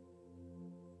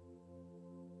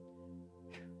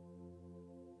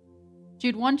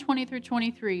 Jude 1:20 through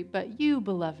 23. But you,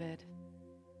 beloved,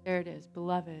 there it is,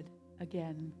 beloved,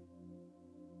 again.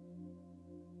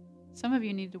 Some of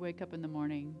you need to wake up in the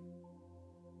morning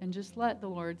and just let the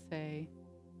Lord say,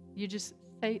 you just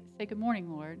say good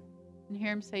morning, Lord, and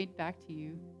hear him say back to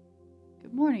you,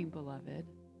 good morning, beloved.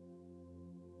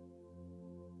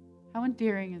 How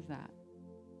endearing is that?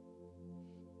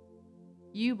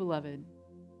 You, beloved,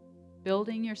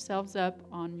 building yourselves up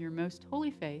on your most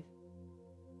holy faith,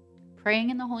 praying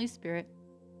in the Holy Spirit,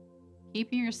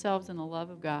 keeping yourselves in the love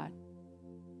of God,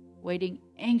 waiting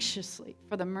anxiously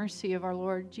for the mercy of our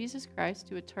Lord Jesus Christ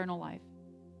to eternal life,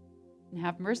 and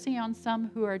have mercy on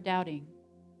some who are doubting.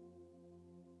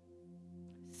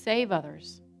 Save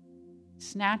others,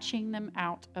 snatching them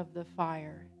out of the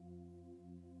fire.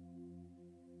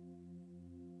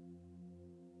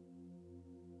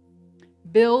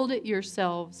 Build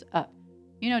yourselves up.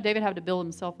 You know, David had to build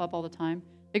himself up all the time.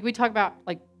 Like we talk about,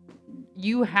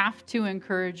 you have to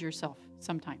encourage yourself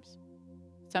sometimes.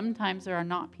 Sometimes there are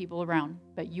not people around,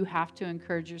 but you have to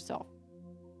encourage yourself.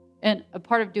 And a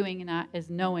part of doing that is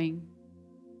knowing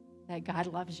that God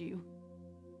loves you.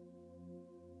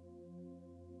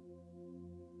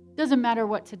 Doesn't matter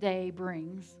what today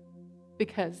brings,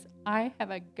 because I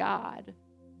have a God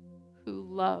who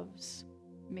loves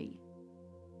me.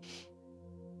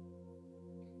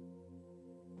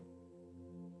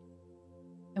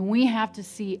 And we have to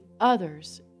see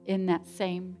others in that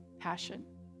same passion.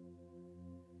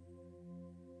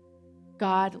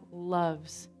 God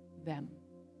loves them.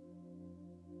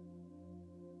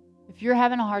 If you're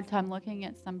having a hard time looking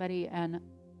at somebody and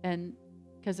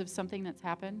because of something that's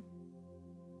happened,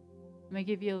 let me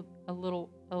give you a little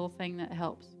thing that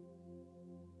helps.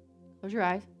 Close your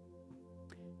eyes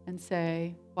and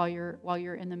say, while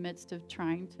you're in the midst of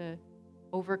trying to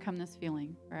overcome this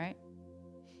feeling, right?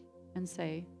 And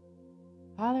say,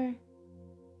 Father,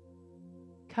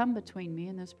 come between me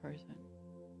and this person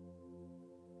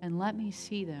and let me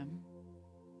see them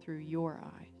through your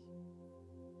eyes.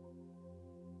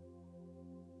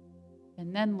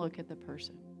 And then look at the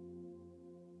person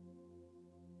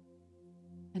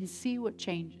and see what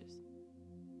changes.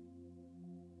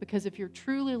 Because if you're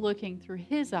truly looking through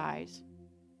his eyes,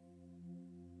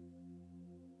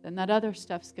 then that other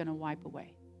stuff's going to wipe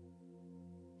away.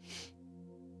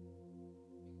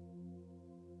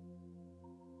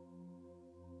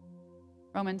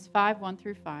 Romans 5:1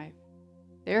 through 5.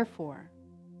 Therefore,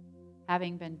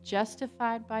 having been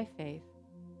justified by faith,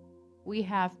 we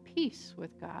have peace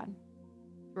with God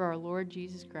through our Lord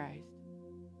Jesus Christ,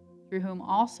 through whom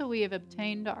also we have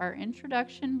obtained our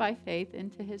introduction by faith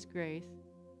into his grace,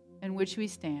 in which we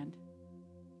stand.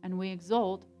 And we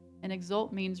exult, and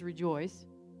exult means rejoice.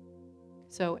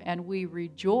 So, and we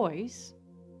rejoice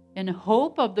in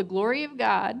hope of the glory of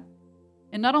God.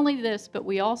 And not only this, but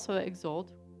we also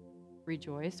exult,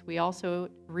 rejoice. We also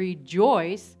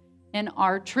rejoice in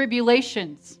our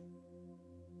tribulations,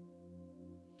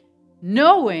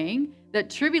 knowing that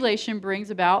tribulation brings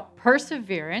about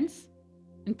perseverance,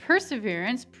 and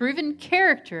perseverance, proven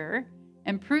character,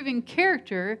 and proven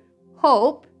character,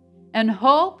 hope. And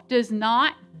hope does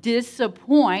not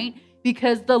disappoint,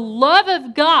 because the love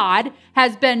of God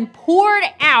has been poured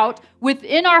out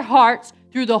within our hearts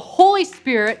through the Holy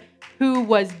Spirit who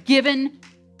was given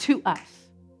to us.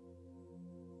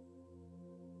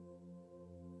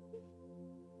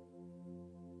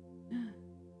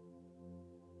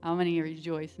 How many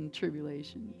rejoice in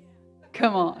tribulation?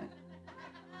 Come on.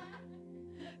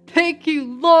 Thank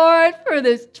you, Lord, for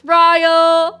this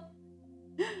trial.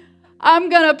 I'm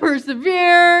going to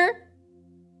persevere.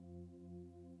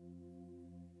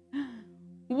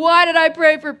 Why did I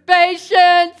pray for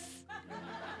patience?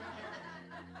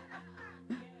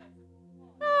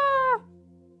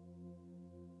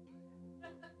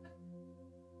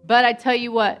 But I tell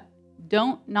you what,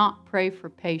 don't not pray for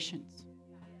patience.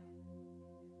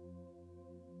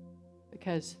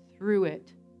 Because through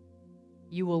it,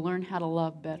 you will learn how to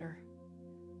love better.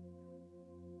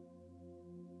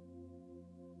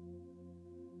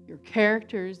 Your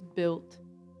character is built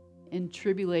in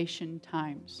tribulation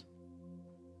times.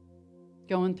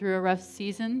 Going through a rough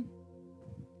season?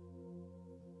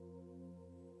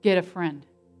 Get a friend.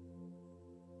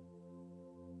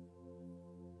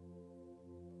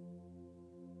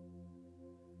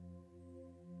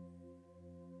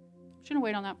 I'm just going to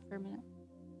wait on that for a minute.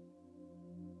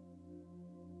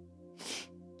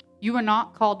 You are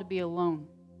not called to be alone.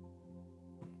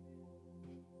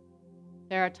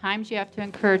 There are times you have to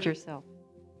encourage yourself.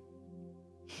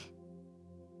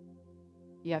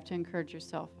 You have to encourage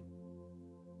yourself.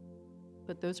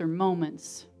 But those are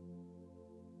moments.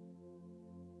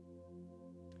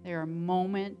 They are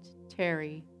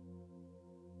momentary.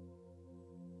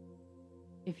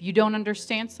 If you don't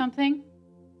understand something,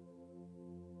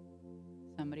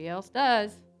 somebody else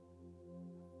does.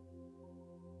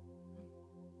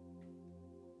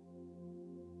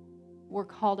 We're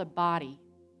called a body.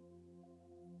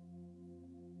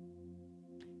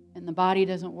 And the body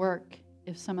doesn't work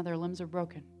if some of their limbs are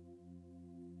broken.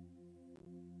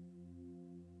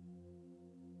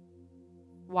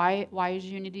 Why is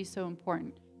unity so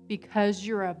important? Because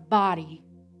you're a body.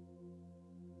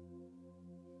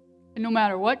 And no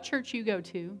matter what church you go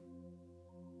to,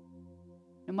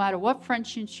 no matter what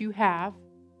friendships you have,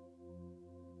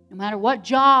 no matter what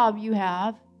job you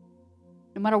have,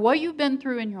 no matter what you've been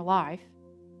through in your life,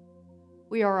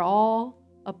 we are all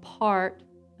a part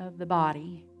of the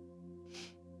body.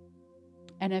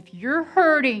 And if you're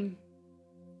hurting,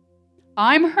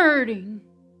 I'm hurting.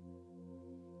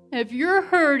 If you're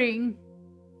hurting,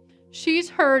 she's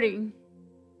hurting.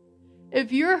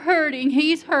 If you're hurting,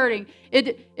 he's hurting.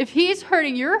 If he's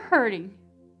hurting, you're hurting.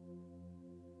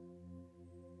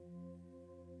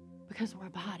 Because we're a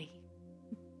body.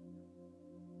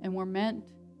 And we're meant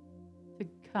to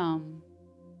come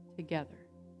together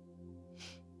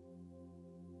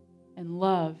and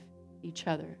love each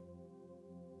other.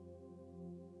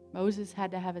 Moses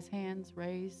had to have his hands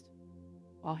raised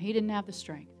while he didn't have the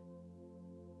strength.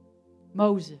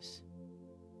 Moses,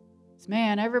 this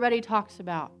man everybody talks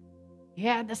about. He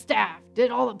had the staff,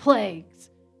 did all the plagues,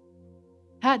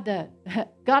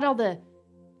 got all the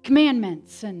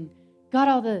commandments, and got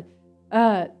all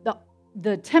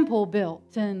the temple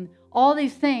built, and all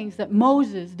these things that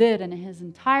Moses did in his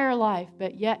entire life.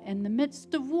 But yet, in the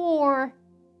midst of war,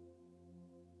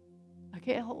 I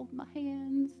can't hold my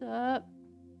hands up,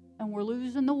 and we're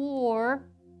losing the war.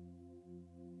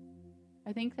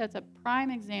 I think that's a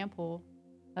prime example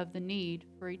of the need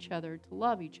for each other to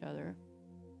love each other.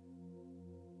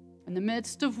 In the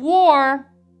midst of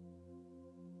war,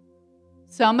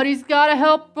 somebody's got to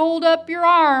help hold up your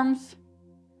arms.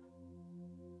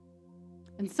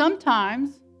 And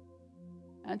sometimes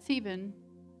that's even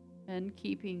in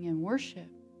keeping in worship.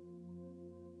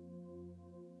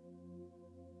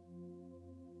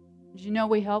 Did you know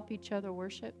we help each other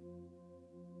worship?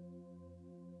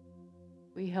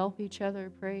 We help each other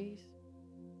praise.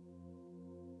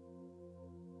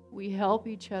 We help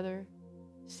each other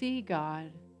see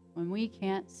God when we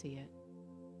can't see it.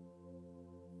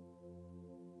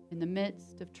 in the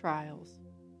midst of trials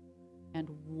and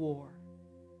war.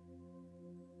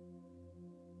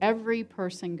 Every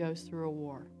person goes through a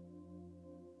war.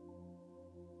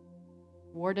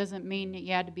 War doesn't mean that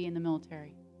you had to be in the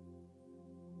military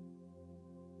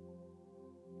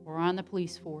or on the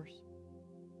police force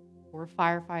or a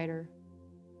firefighter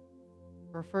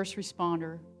or a first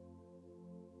responder.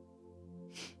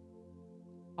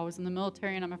 I was in the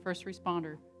military and I'm a first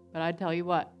responder, but I tell you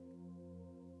what,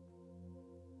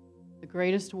 the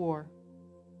greatest war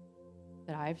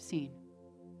that I've seen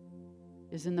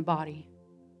is in the body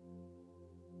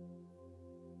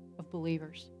of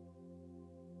believers.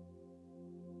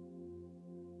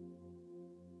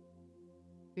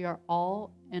 We are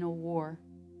all in a war,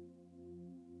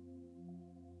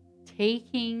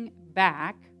 taking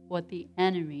back what the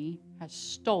enemy has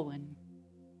stolen.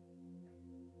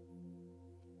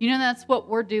 You know, that's what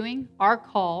we're doing. Our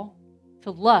call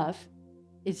to love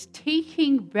is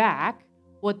taking back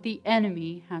what the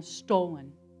enemy has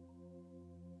stolen.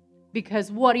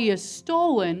 Because what he has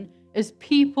stolen is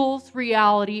people's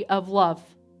reality of love.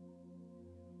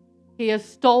 He has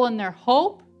stolen their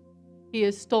hope. He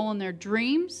has stolen their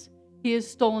dreams. He has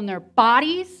stolen their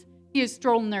bodies. He has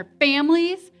stolen their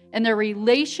families and their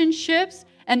relationships.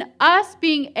 And us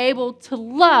being able to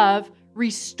love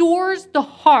restores the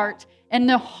heart, and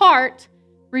the heart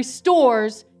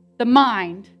restores the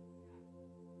mind.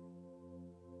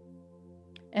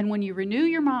 And when you renew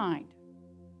your mind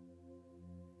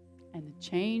and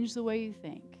change the way you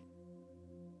think,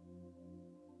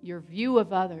 your view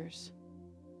of others,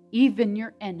 even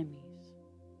your enemies,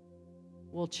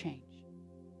 will change.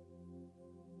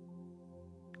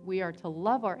 We are to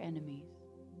love our enemies.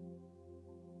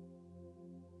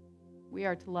 We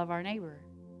are to love our neighbor.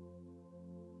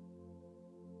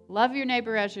 Love your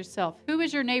neighbor as yourself. Who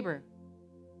is your neighbor?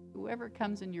 Whoever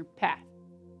comes in your path.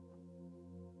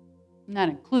 And that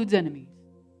includes enemies.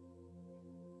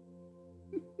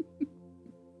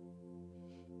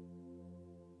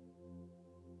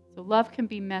 So love can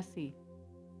be messy.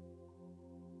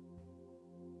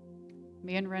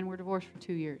 Me and Ren were divorced for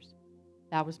 2 years.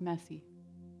 That was messy.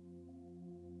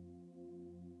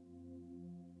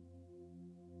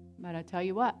 But I tell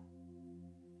you what,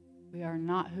 we are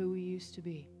not who we used to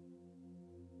be.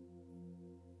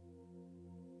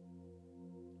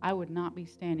 I would not be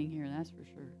standing here, that's for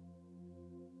sure.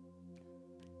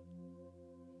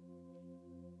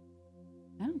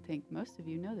 I don't think most of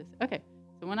you know this. Okay,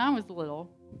 so when I was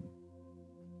little,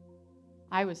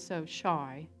 I was so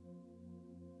shy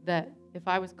that if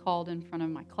I was called in front of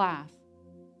my class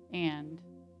and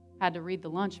had to read the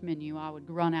lunch menu, I would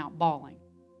run out bawling.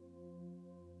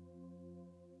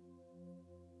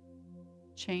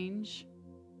 Change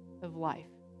of life.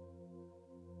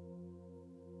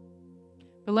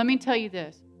 But let me tell you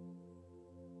this.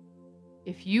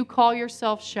 If you call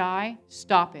yourself shy,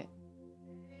 stop it.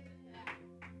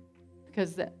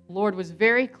 Because the Lord was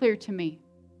very clear to me.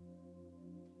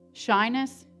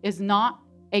 Shyness is not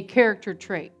a character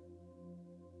trait.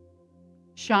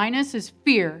 Shyness is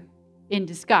fear in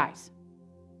disguise.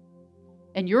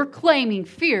 And you're claiming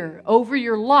fear over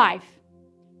your life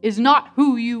is not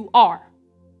who you are.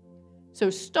 So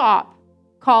stop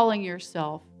calling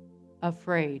yourself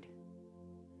afraid.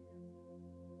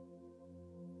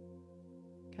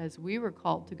 Because we were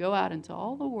called to go out into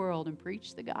all the world and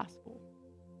preach the gospel.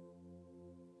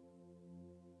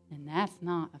 And that's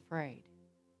not afraid.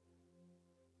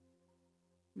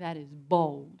 That is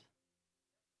bold.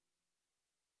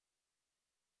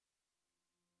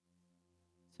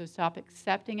 So stop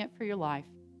accepting it for your life,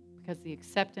 because the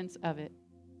acceptance of it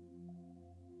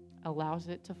allows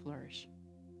it to flourish,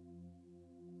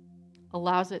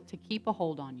 allows it to keep a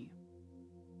hold on you.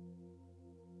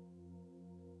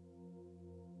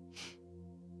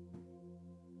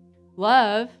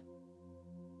 Love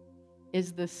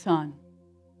is the sun.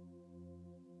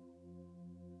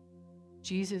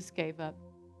 Jesus gave up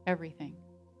everything.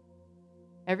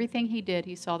 Everything he did,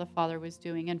 he saw the Father was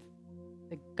doing, and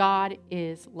the God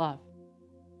is love.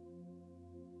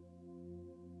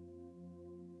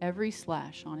 Every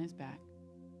slash on his back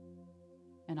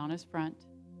and on his front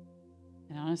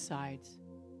and on his sides.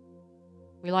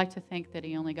 We like to think that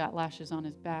he only got lashes on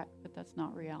his back, but that's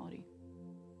not reality.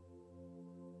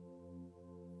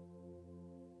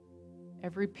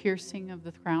 Every piercing of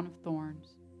the crown of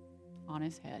thorns on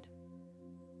his head.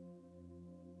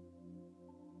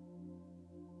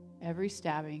 Every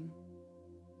stabbing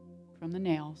from the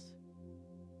nails.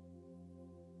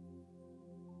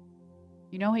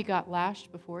 You know he got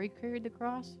lashed before he carried the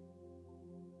cross?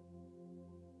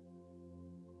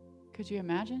 Could you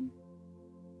imagine?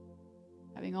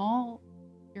 Having all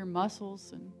your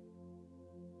muscles and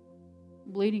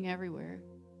bleeding everywhere,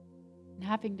 and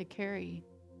having to carry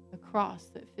a cross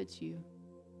that fits you.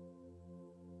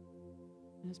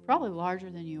 And it's probably larger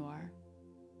than you are.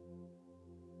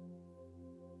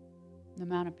 The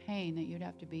amount of pain that you'd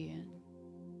have to be in.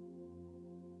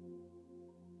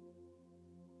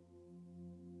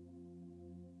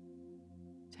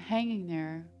 To hanging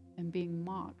there and being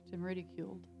mocked and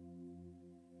ridiculed.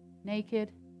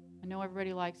 Naked. I know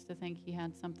everybody likes to think he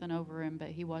had something over him, but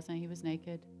he wasn't. He was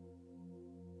naked.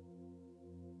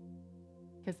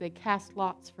 Because they cast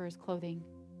lots for his clothing.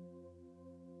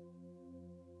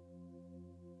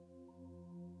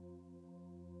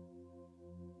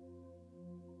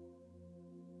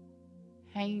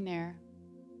 Hanging there,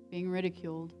 being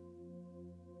ridiculed.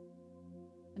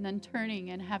 And then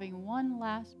turning and having one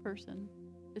last person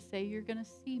to say, "You're going to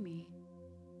see me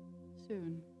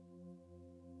soon."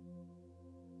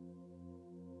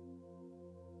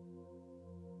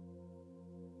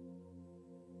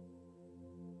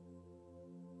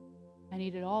 I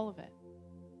needed all of it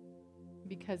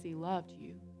because he loved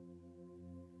you.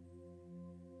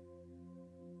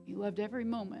 He loved every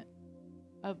moment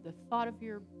of the thought of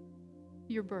your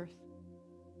birth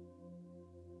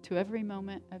to every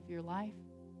moment of your life.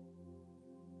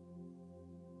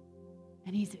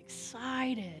 And he's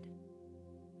excited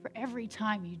for every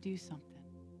time you do something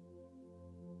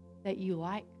that you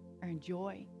like or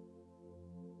enjoy.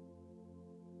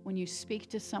 When you speak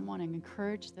to someone and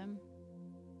encourage them.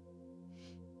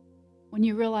 When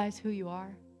you realize who you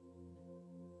are.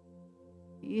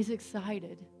 He's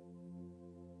excited.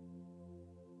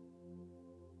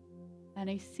 And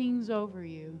he sings over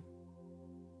you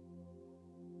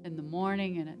in the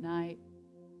morning and at night.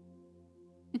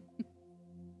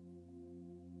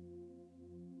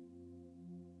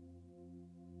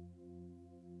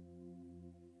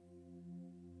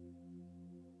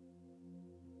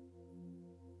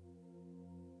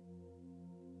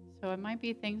 So it might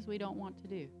be things we don't want to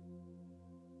do.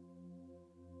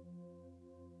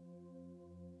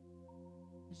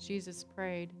 As Jesus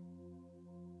prayed,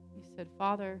 he said,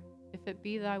 "Father, if it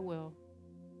be thy will,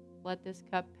 let this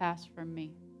cup pass from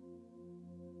me.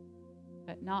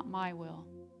 But not my will,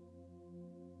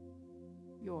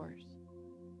 yours."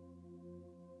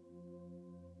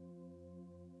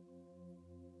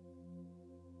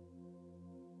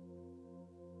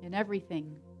 In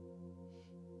everything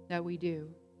that we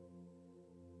do,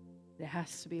 it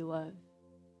has to be love.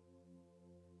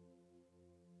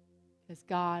 Because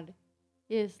God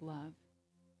is love.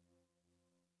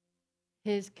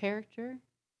 His character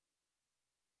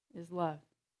is love.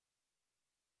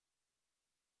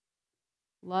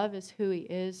 Love is who he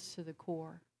is to the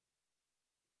core.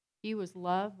 He was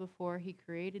love before he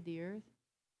created the earth.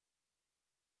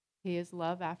 He is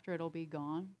love after it'll be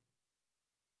gone.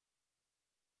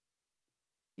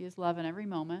 He is love in every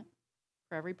moment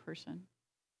for every person.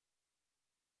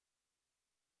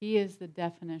 He is the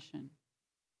definition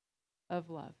of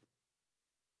love.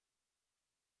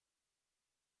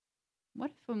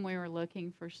 What if when we were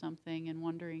looking for something and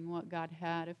wondering what God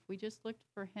had, if we just looked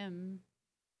for him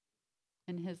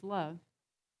and his love?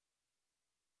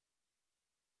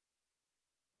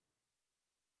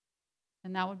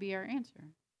 And that would be our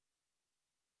answer.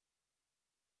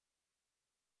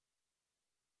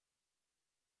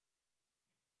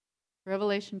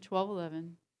 Revelation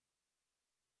 12:11.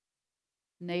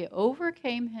 And they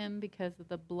overcame him because of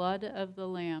the blood of the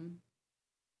Lamb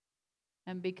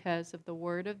and because of the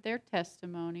word of their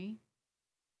testimony.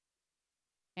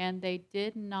 And they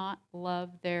did not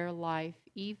love their life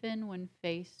even when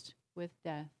faced with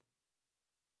death.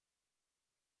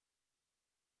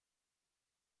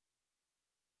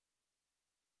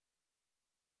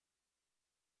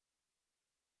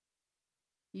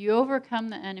 You overcome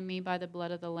the enemy by the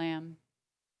blood of the Lamb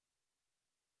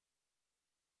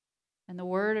and the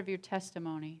word of your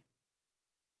testimony.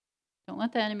 Don't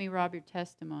let the enemy rob your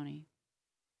testimony.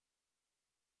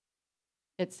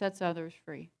 It sets others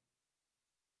free.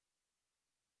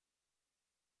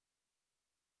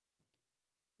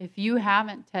 If you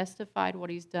haven't testified what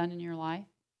he's done in your life,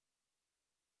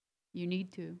 you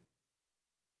need to.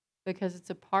 Because it's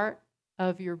a part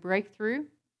of your breakthrough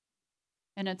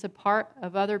and it's a part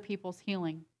of other people's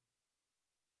healing.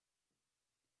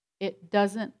 It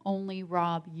doesn't only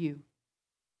rob you.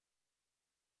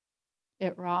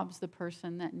 It robs the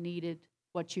person that needed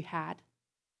what you had.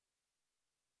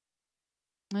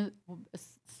 A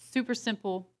super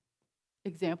simple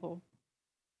example.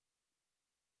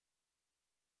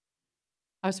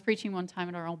 I was preaching one time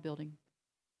at our old building.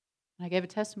 And I gave a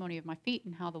testimony of my feet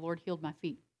and how the Lord healed my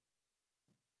feet.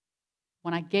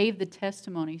 When I gave the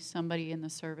testimony, somebody in the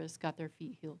service got their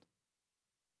feet healed.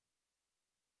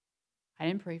 I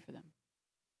didn't pray for them.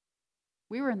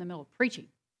 We were in the middle of preaching.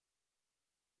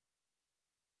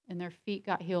 And their feet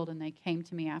got healed, and they came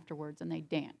to me afterwards, and they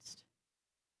danced.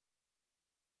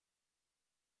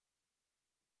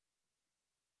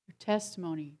 Your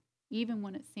testimony, even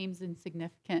when it seems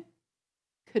insignificant,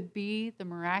 could be the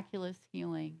miraculous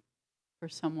healing for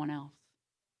someone else.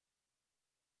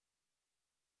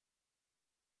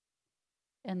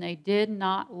 And they did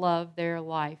not love their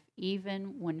life,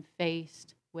 even when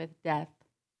faced with death.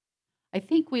 I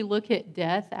think we look at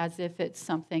death as if it's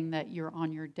something that you're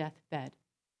on your deathbed.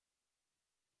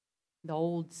 The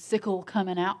old sickle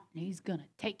coming out, and he's going to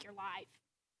take your life,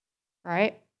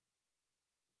 right?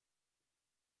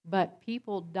 But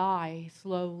people die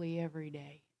slowly every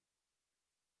day.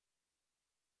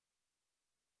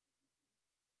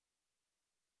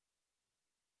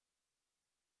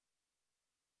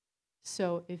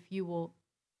 So if you will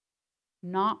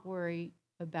not worry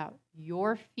about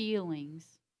your feelings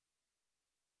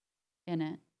in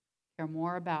it, care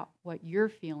more about what you're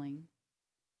feeling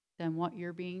than what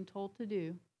you're being told to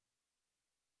do,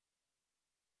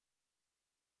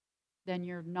 then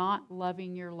you're not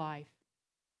loving your life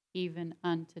even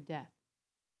unto death.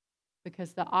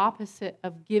 Because the opposite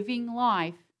of giving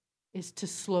life is to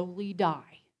slowly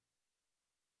die.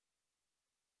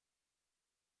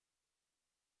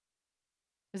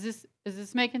 Is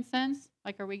this making sense?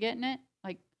 Like, are we getting it?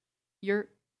 Like, your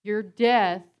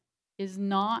death is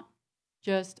not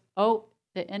just, oh,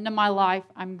 the end of my life,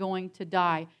 I'm going to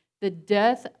die. The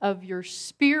death of your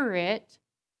spirit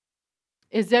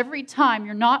is every time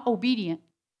you're not obedient.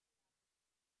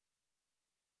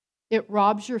 It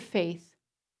robs your faith.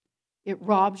 It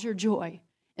robs your joy.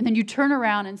 And then you turn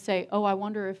around and say, oh, I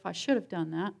wonder if I should have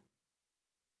done that.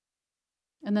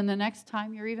 And then the next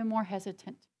time you're even more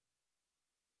hesitant.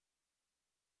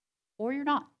 Or you're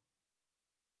not.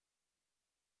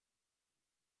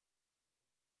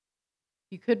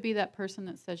 You could be that person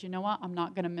that says, you know what, I'm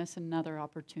not going to miss another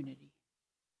opportunity.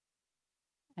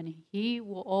 And He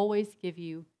will always give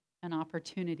you an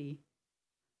opportunity.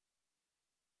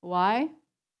 Why?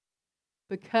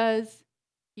 Because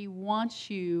He wants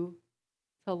you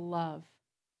to love.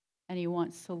 And He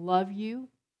wants to love you.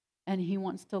 And He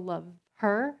wants to love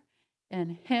her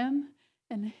and him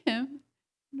and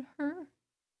her.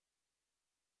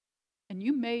 And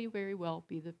you may very well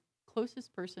be the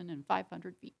closest person in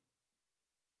 500 feet.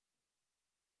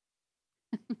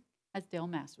 As Dale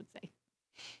Mass would say.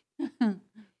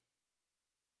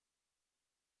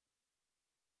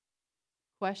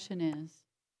 Question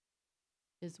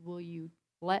is will you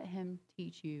let Him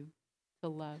teach you to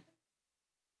love?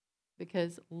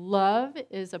 Because love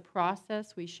is a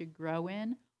process we should grow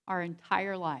in our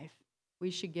entire life.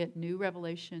 We should get new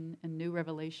revelation and new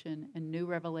revelation and new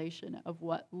revelation of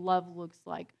what love looks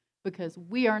like, because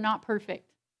we are not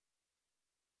perfect.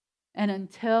 And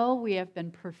until we have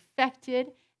been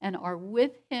perfected and are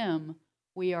with Him,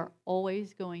 we are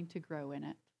always going to grow in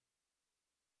it.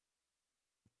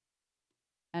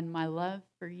 And my love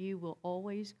for you will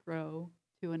always grow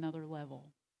to another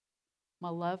level. My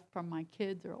love for my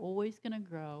kids are always going to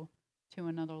grow to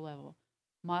another level.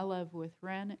 My love with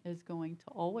Ren is going to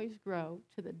always grow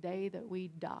to the day that we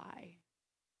die.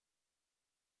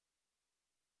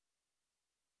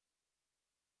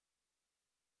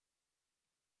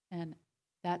 And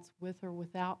that's with or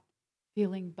without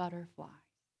feeling butterflies.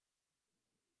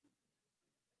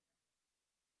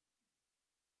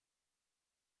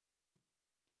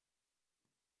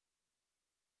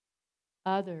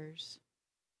 Others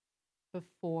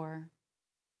before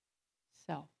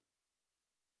self.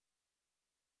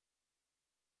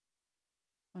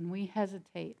 When we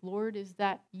hesitate, Lord, is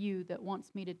that you that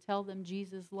wants me to tell them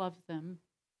Jesus loves them?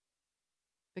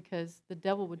 Because the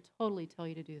devil would totally tell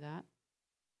you to do that.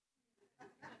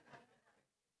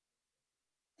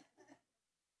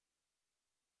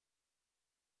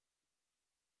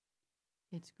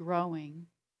 It's growing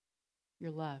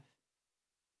your love.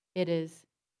 It is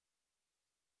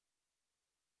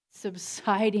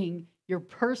subsiding your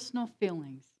personal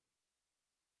feelings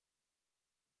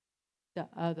to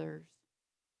others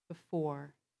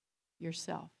before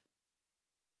yourself.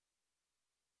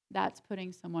 That's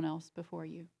putting someone else before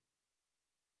you.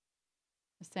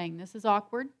 Saying, this is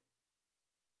awkward.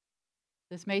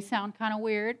 This may sound kind of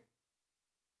weird,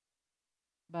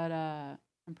 but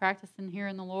I'm practicing here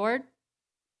in the Lord.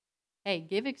 Hey,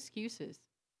 give excuses.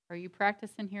 Are you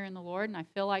practicing here in the Lord? And I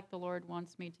feel like the Lord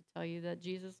wants me to tell you that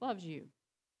Jesus loves you.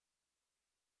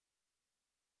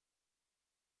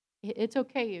 It's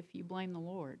okay if you blame the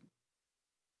Lord.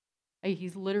 Hey,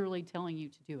 He's literally telling you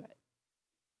to do it.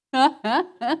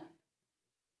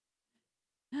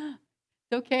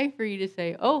 It's okay for you to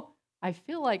say, oh, I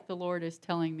feel like the Lord is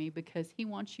telling me, because he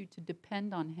wants you to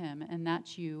depend on him, and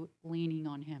that's you leaning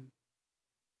on him.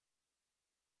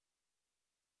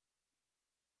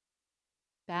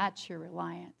 That's your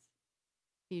reliance.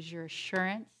 He's your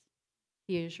assurance.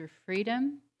 He is your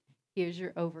freedom. He is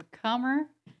your overcomer.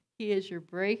 He is your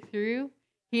breakthrough.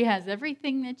 He has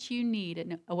everything that you need.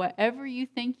 And whatever you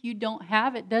think you don't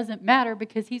have, it doesn't matter,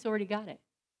 because he's already got it.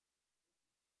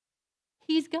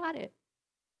 He's got it.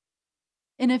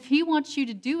 And if he wants you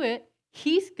to do it,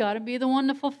 he's got to be the one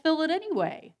to fulfill it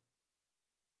anyway.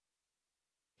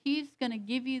 He's going to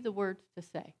give you the words to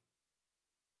say,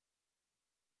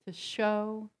 to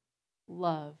show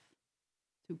love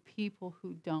to people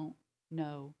who don't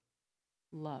know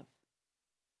love.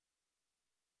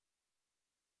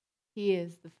 He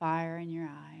is the fire in your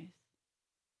eyes.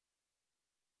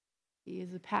 He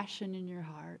is the passion in your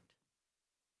heart.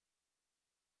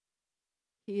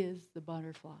 He is the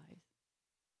butterflies.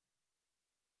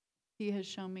 He has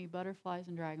shown me butterflies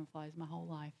and dragonflies my whole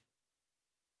life.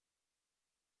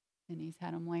 And he's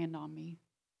had them land on me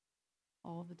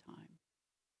all the time.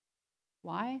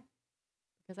 Why?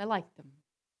 Because I like them.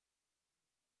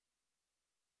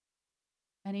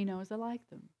 And he knows I like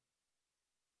them.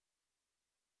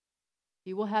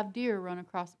 He will have deer run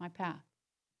across my path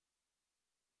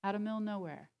out of the middle of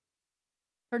nowhere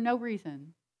for no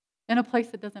reason, in a place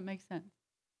that doesn't make sense.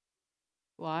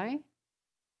 Why?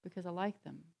 Because I like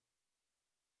them.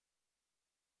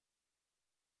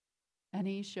 And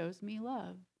he shows me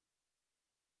love.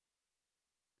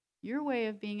 Your way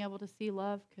of being able to see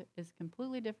love is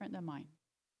completely different than mine.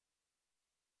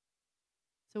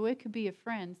 So it could be a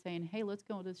friend saying, hey, let's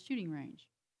go to the shooting range,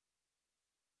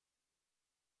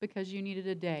 because you needed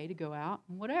a day to go out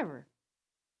and whatever,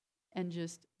 and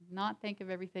just not think of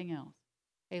everything else.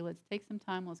 Hey, let's take some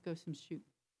time, let's go some shooting.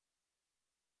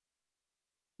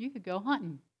 You could go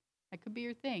hunting. That could be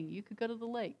your thing. You could go to the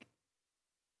lake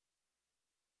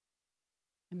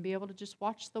and be able to just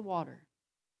watch the water.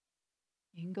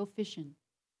 You can go fishing.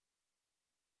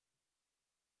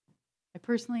 I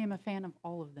personally am a fan of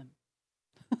all of them.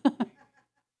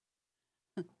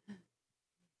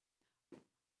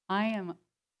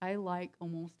 I like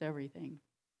almost everything.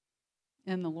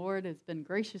 And the Lord has been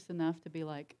gracious enough to be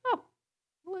like, oh,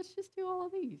 well, let's just do all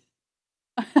of these.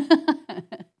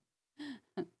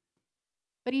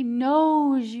 But he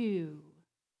knows you,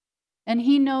 and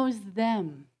he knows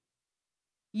them.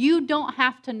 You don't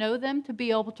have to know them to be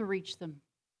able to reach them.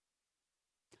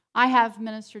 I have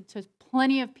ministered to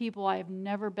plenty of people. I have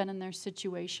never been in their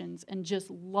situations and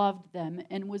just loved them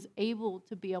and was able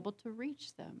to be able to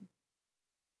reach them.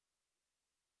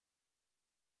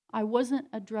 I wasn't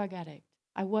a drug addict.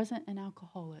 I wasn't an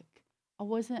alcoholic.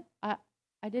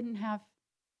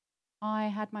 I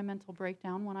had my mental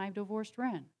breakdown when I divorced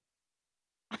Ren.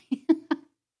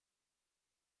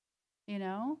 You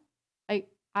know,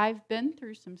 I've been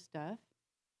through some stuff.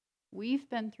 We've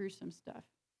been through some stuff.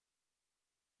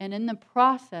 And in the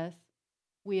process,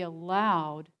 we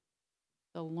allowed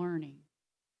the learning.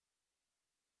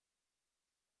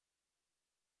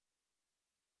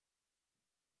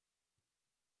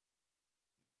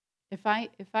 If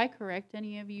I correct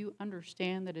any of you,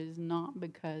 understand that it is not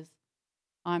because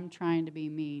I'm trying to be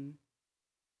mean.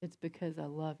 It's because I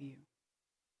love you.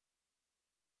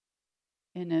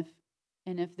 And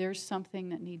if there's something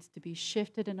that needs to be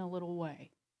shifted in a little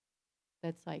way,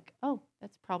 that's like, oh,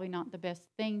 that's probably not the best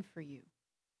thing for you.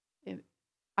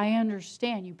 I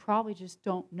understand you probably just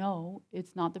don't know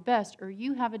it's not the best, or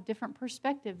you have a different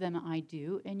perspective than I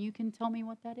do, and you can tell me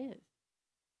what that is.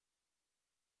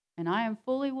 And I am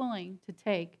fully willing to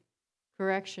take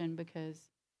correction, because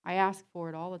I ask for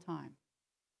it all the time.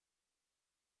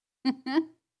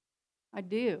 I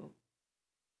do.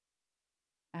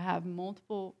 I have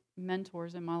multiple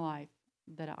mentors in my life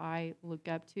that I look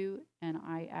up to, and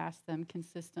I ask them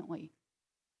consistently,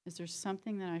 is there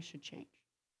something that I should change?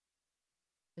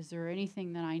 Is there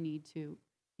anything that I need to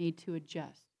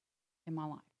adjust in my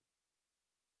life?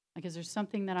 Like, is there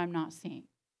something that I'm not seeing?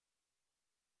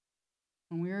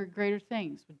 When we were at Greater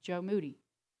Things with Joe Moody,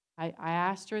 I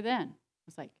asked her then. I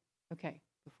was like, okay,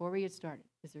 before we get started,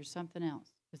 is there something else?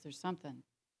 Is there something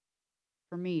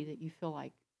for me that you feel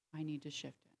like I need to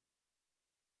shift it?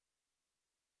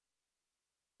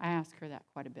 I ask her that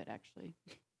quite a bit, actually.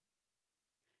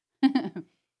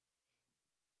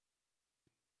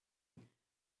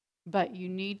 But you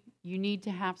need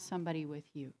to have somebody with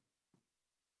you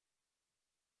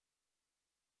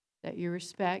that you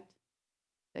respect,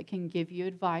 that can give you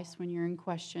advice when you're in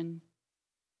question,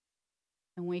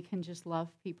 and we can just love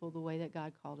people the way that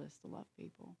God called us to love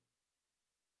people.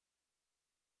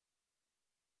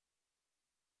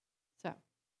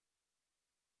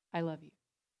 I love you.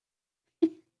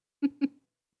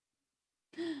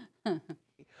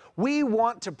 We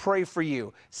want to pray for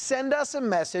you. Send us a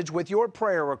message with your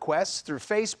prayer requests through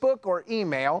Facebook or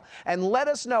email and let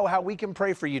us know how we can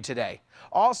pray for you today.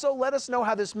 Also, let us know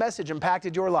how this message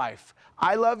impacted your life.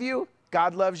 I love you.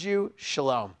 God loves you.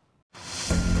 Shalom.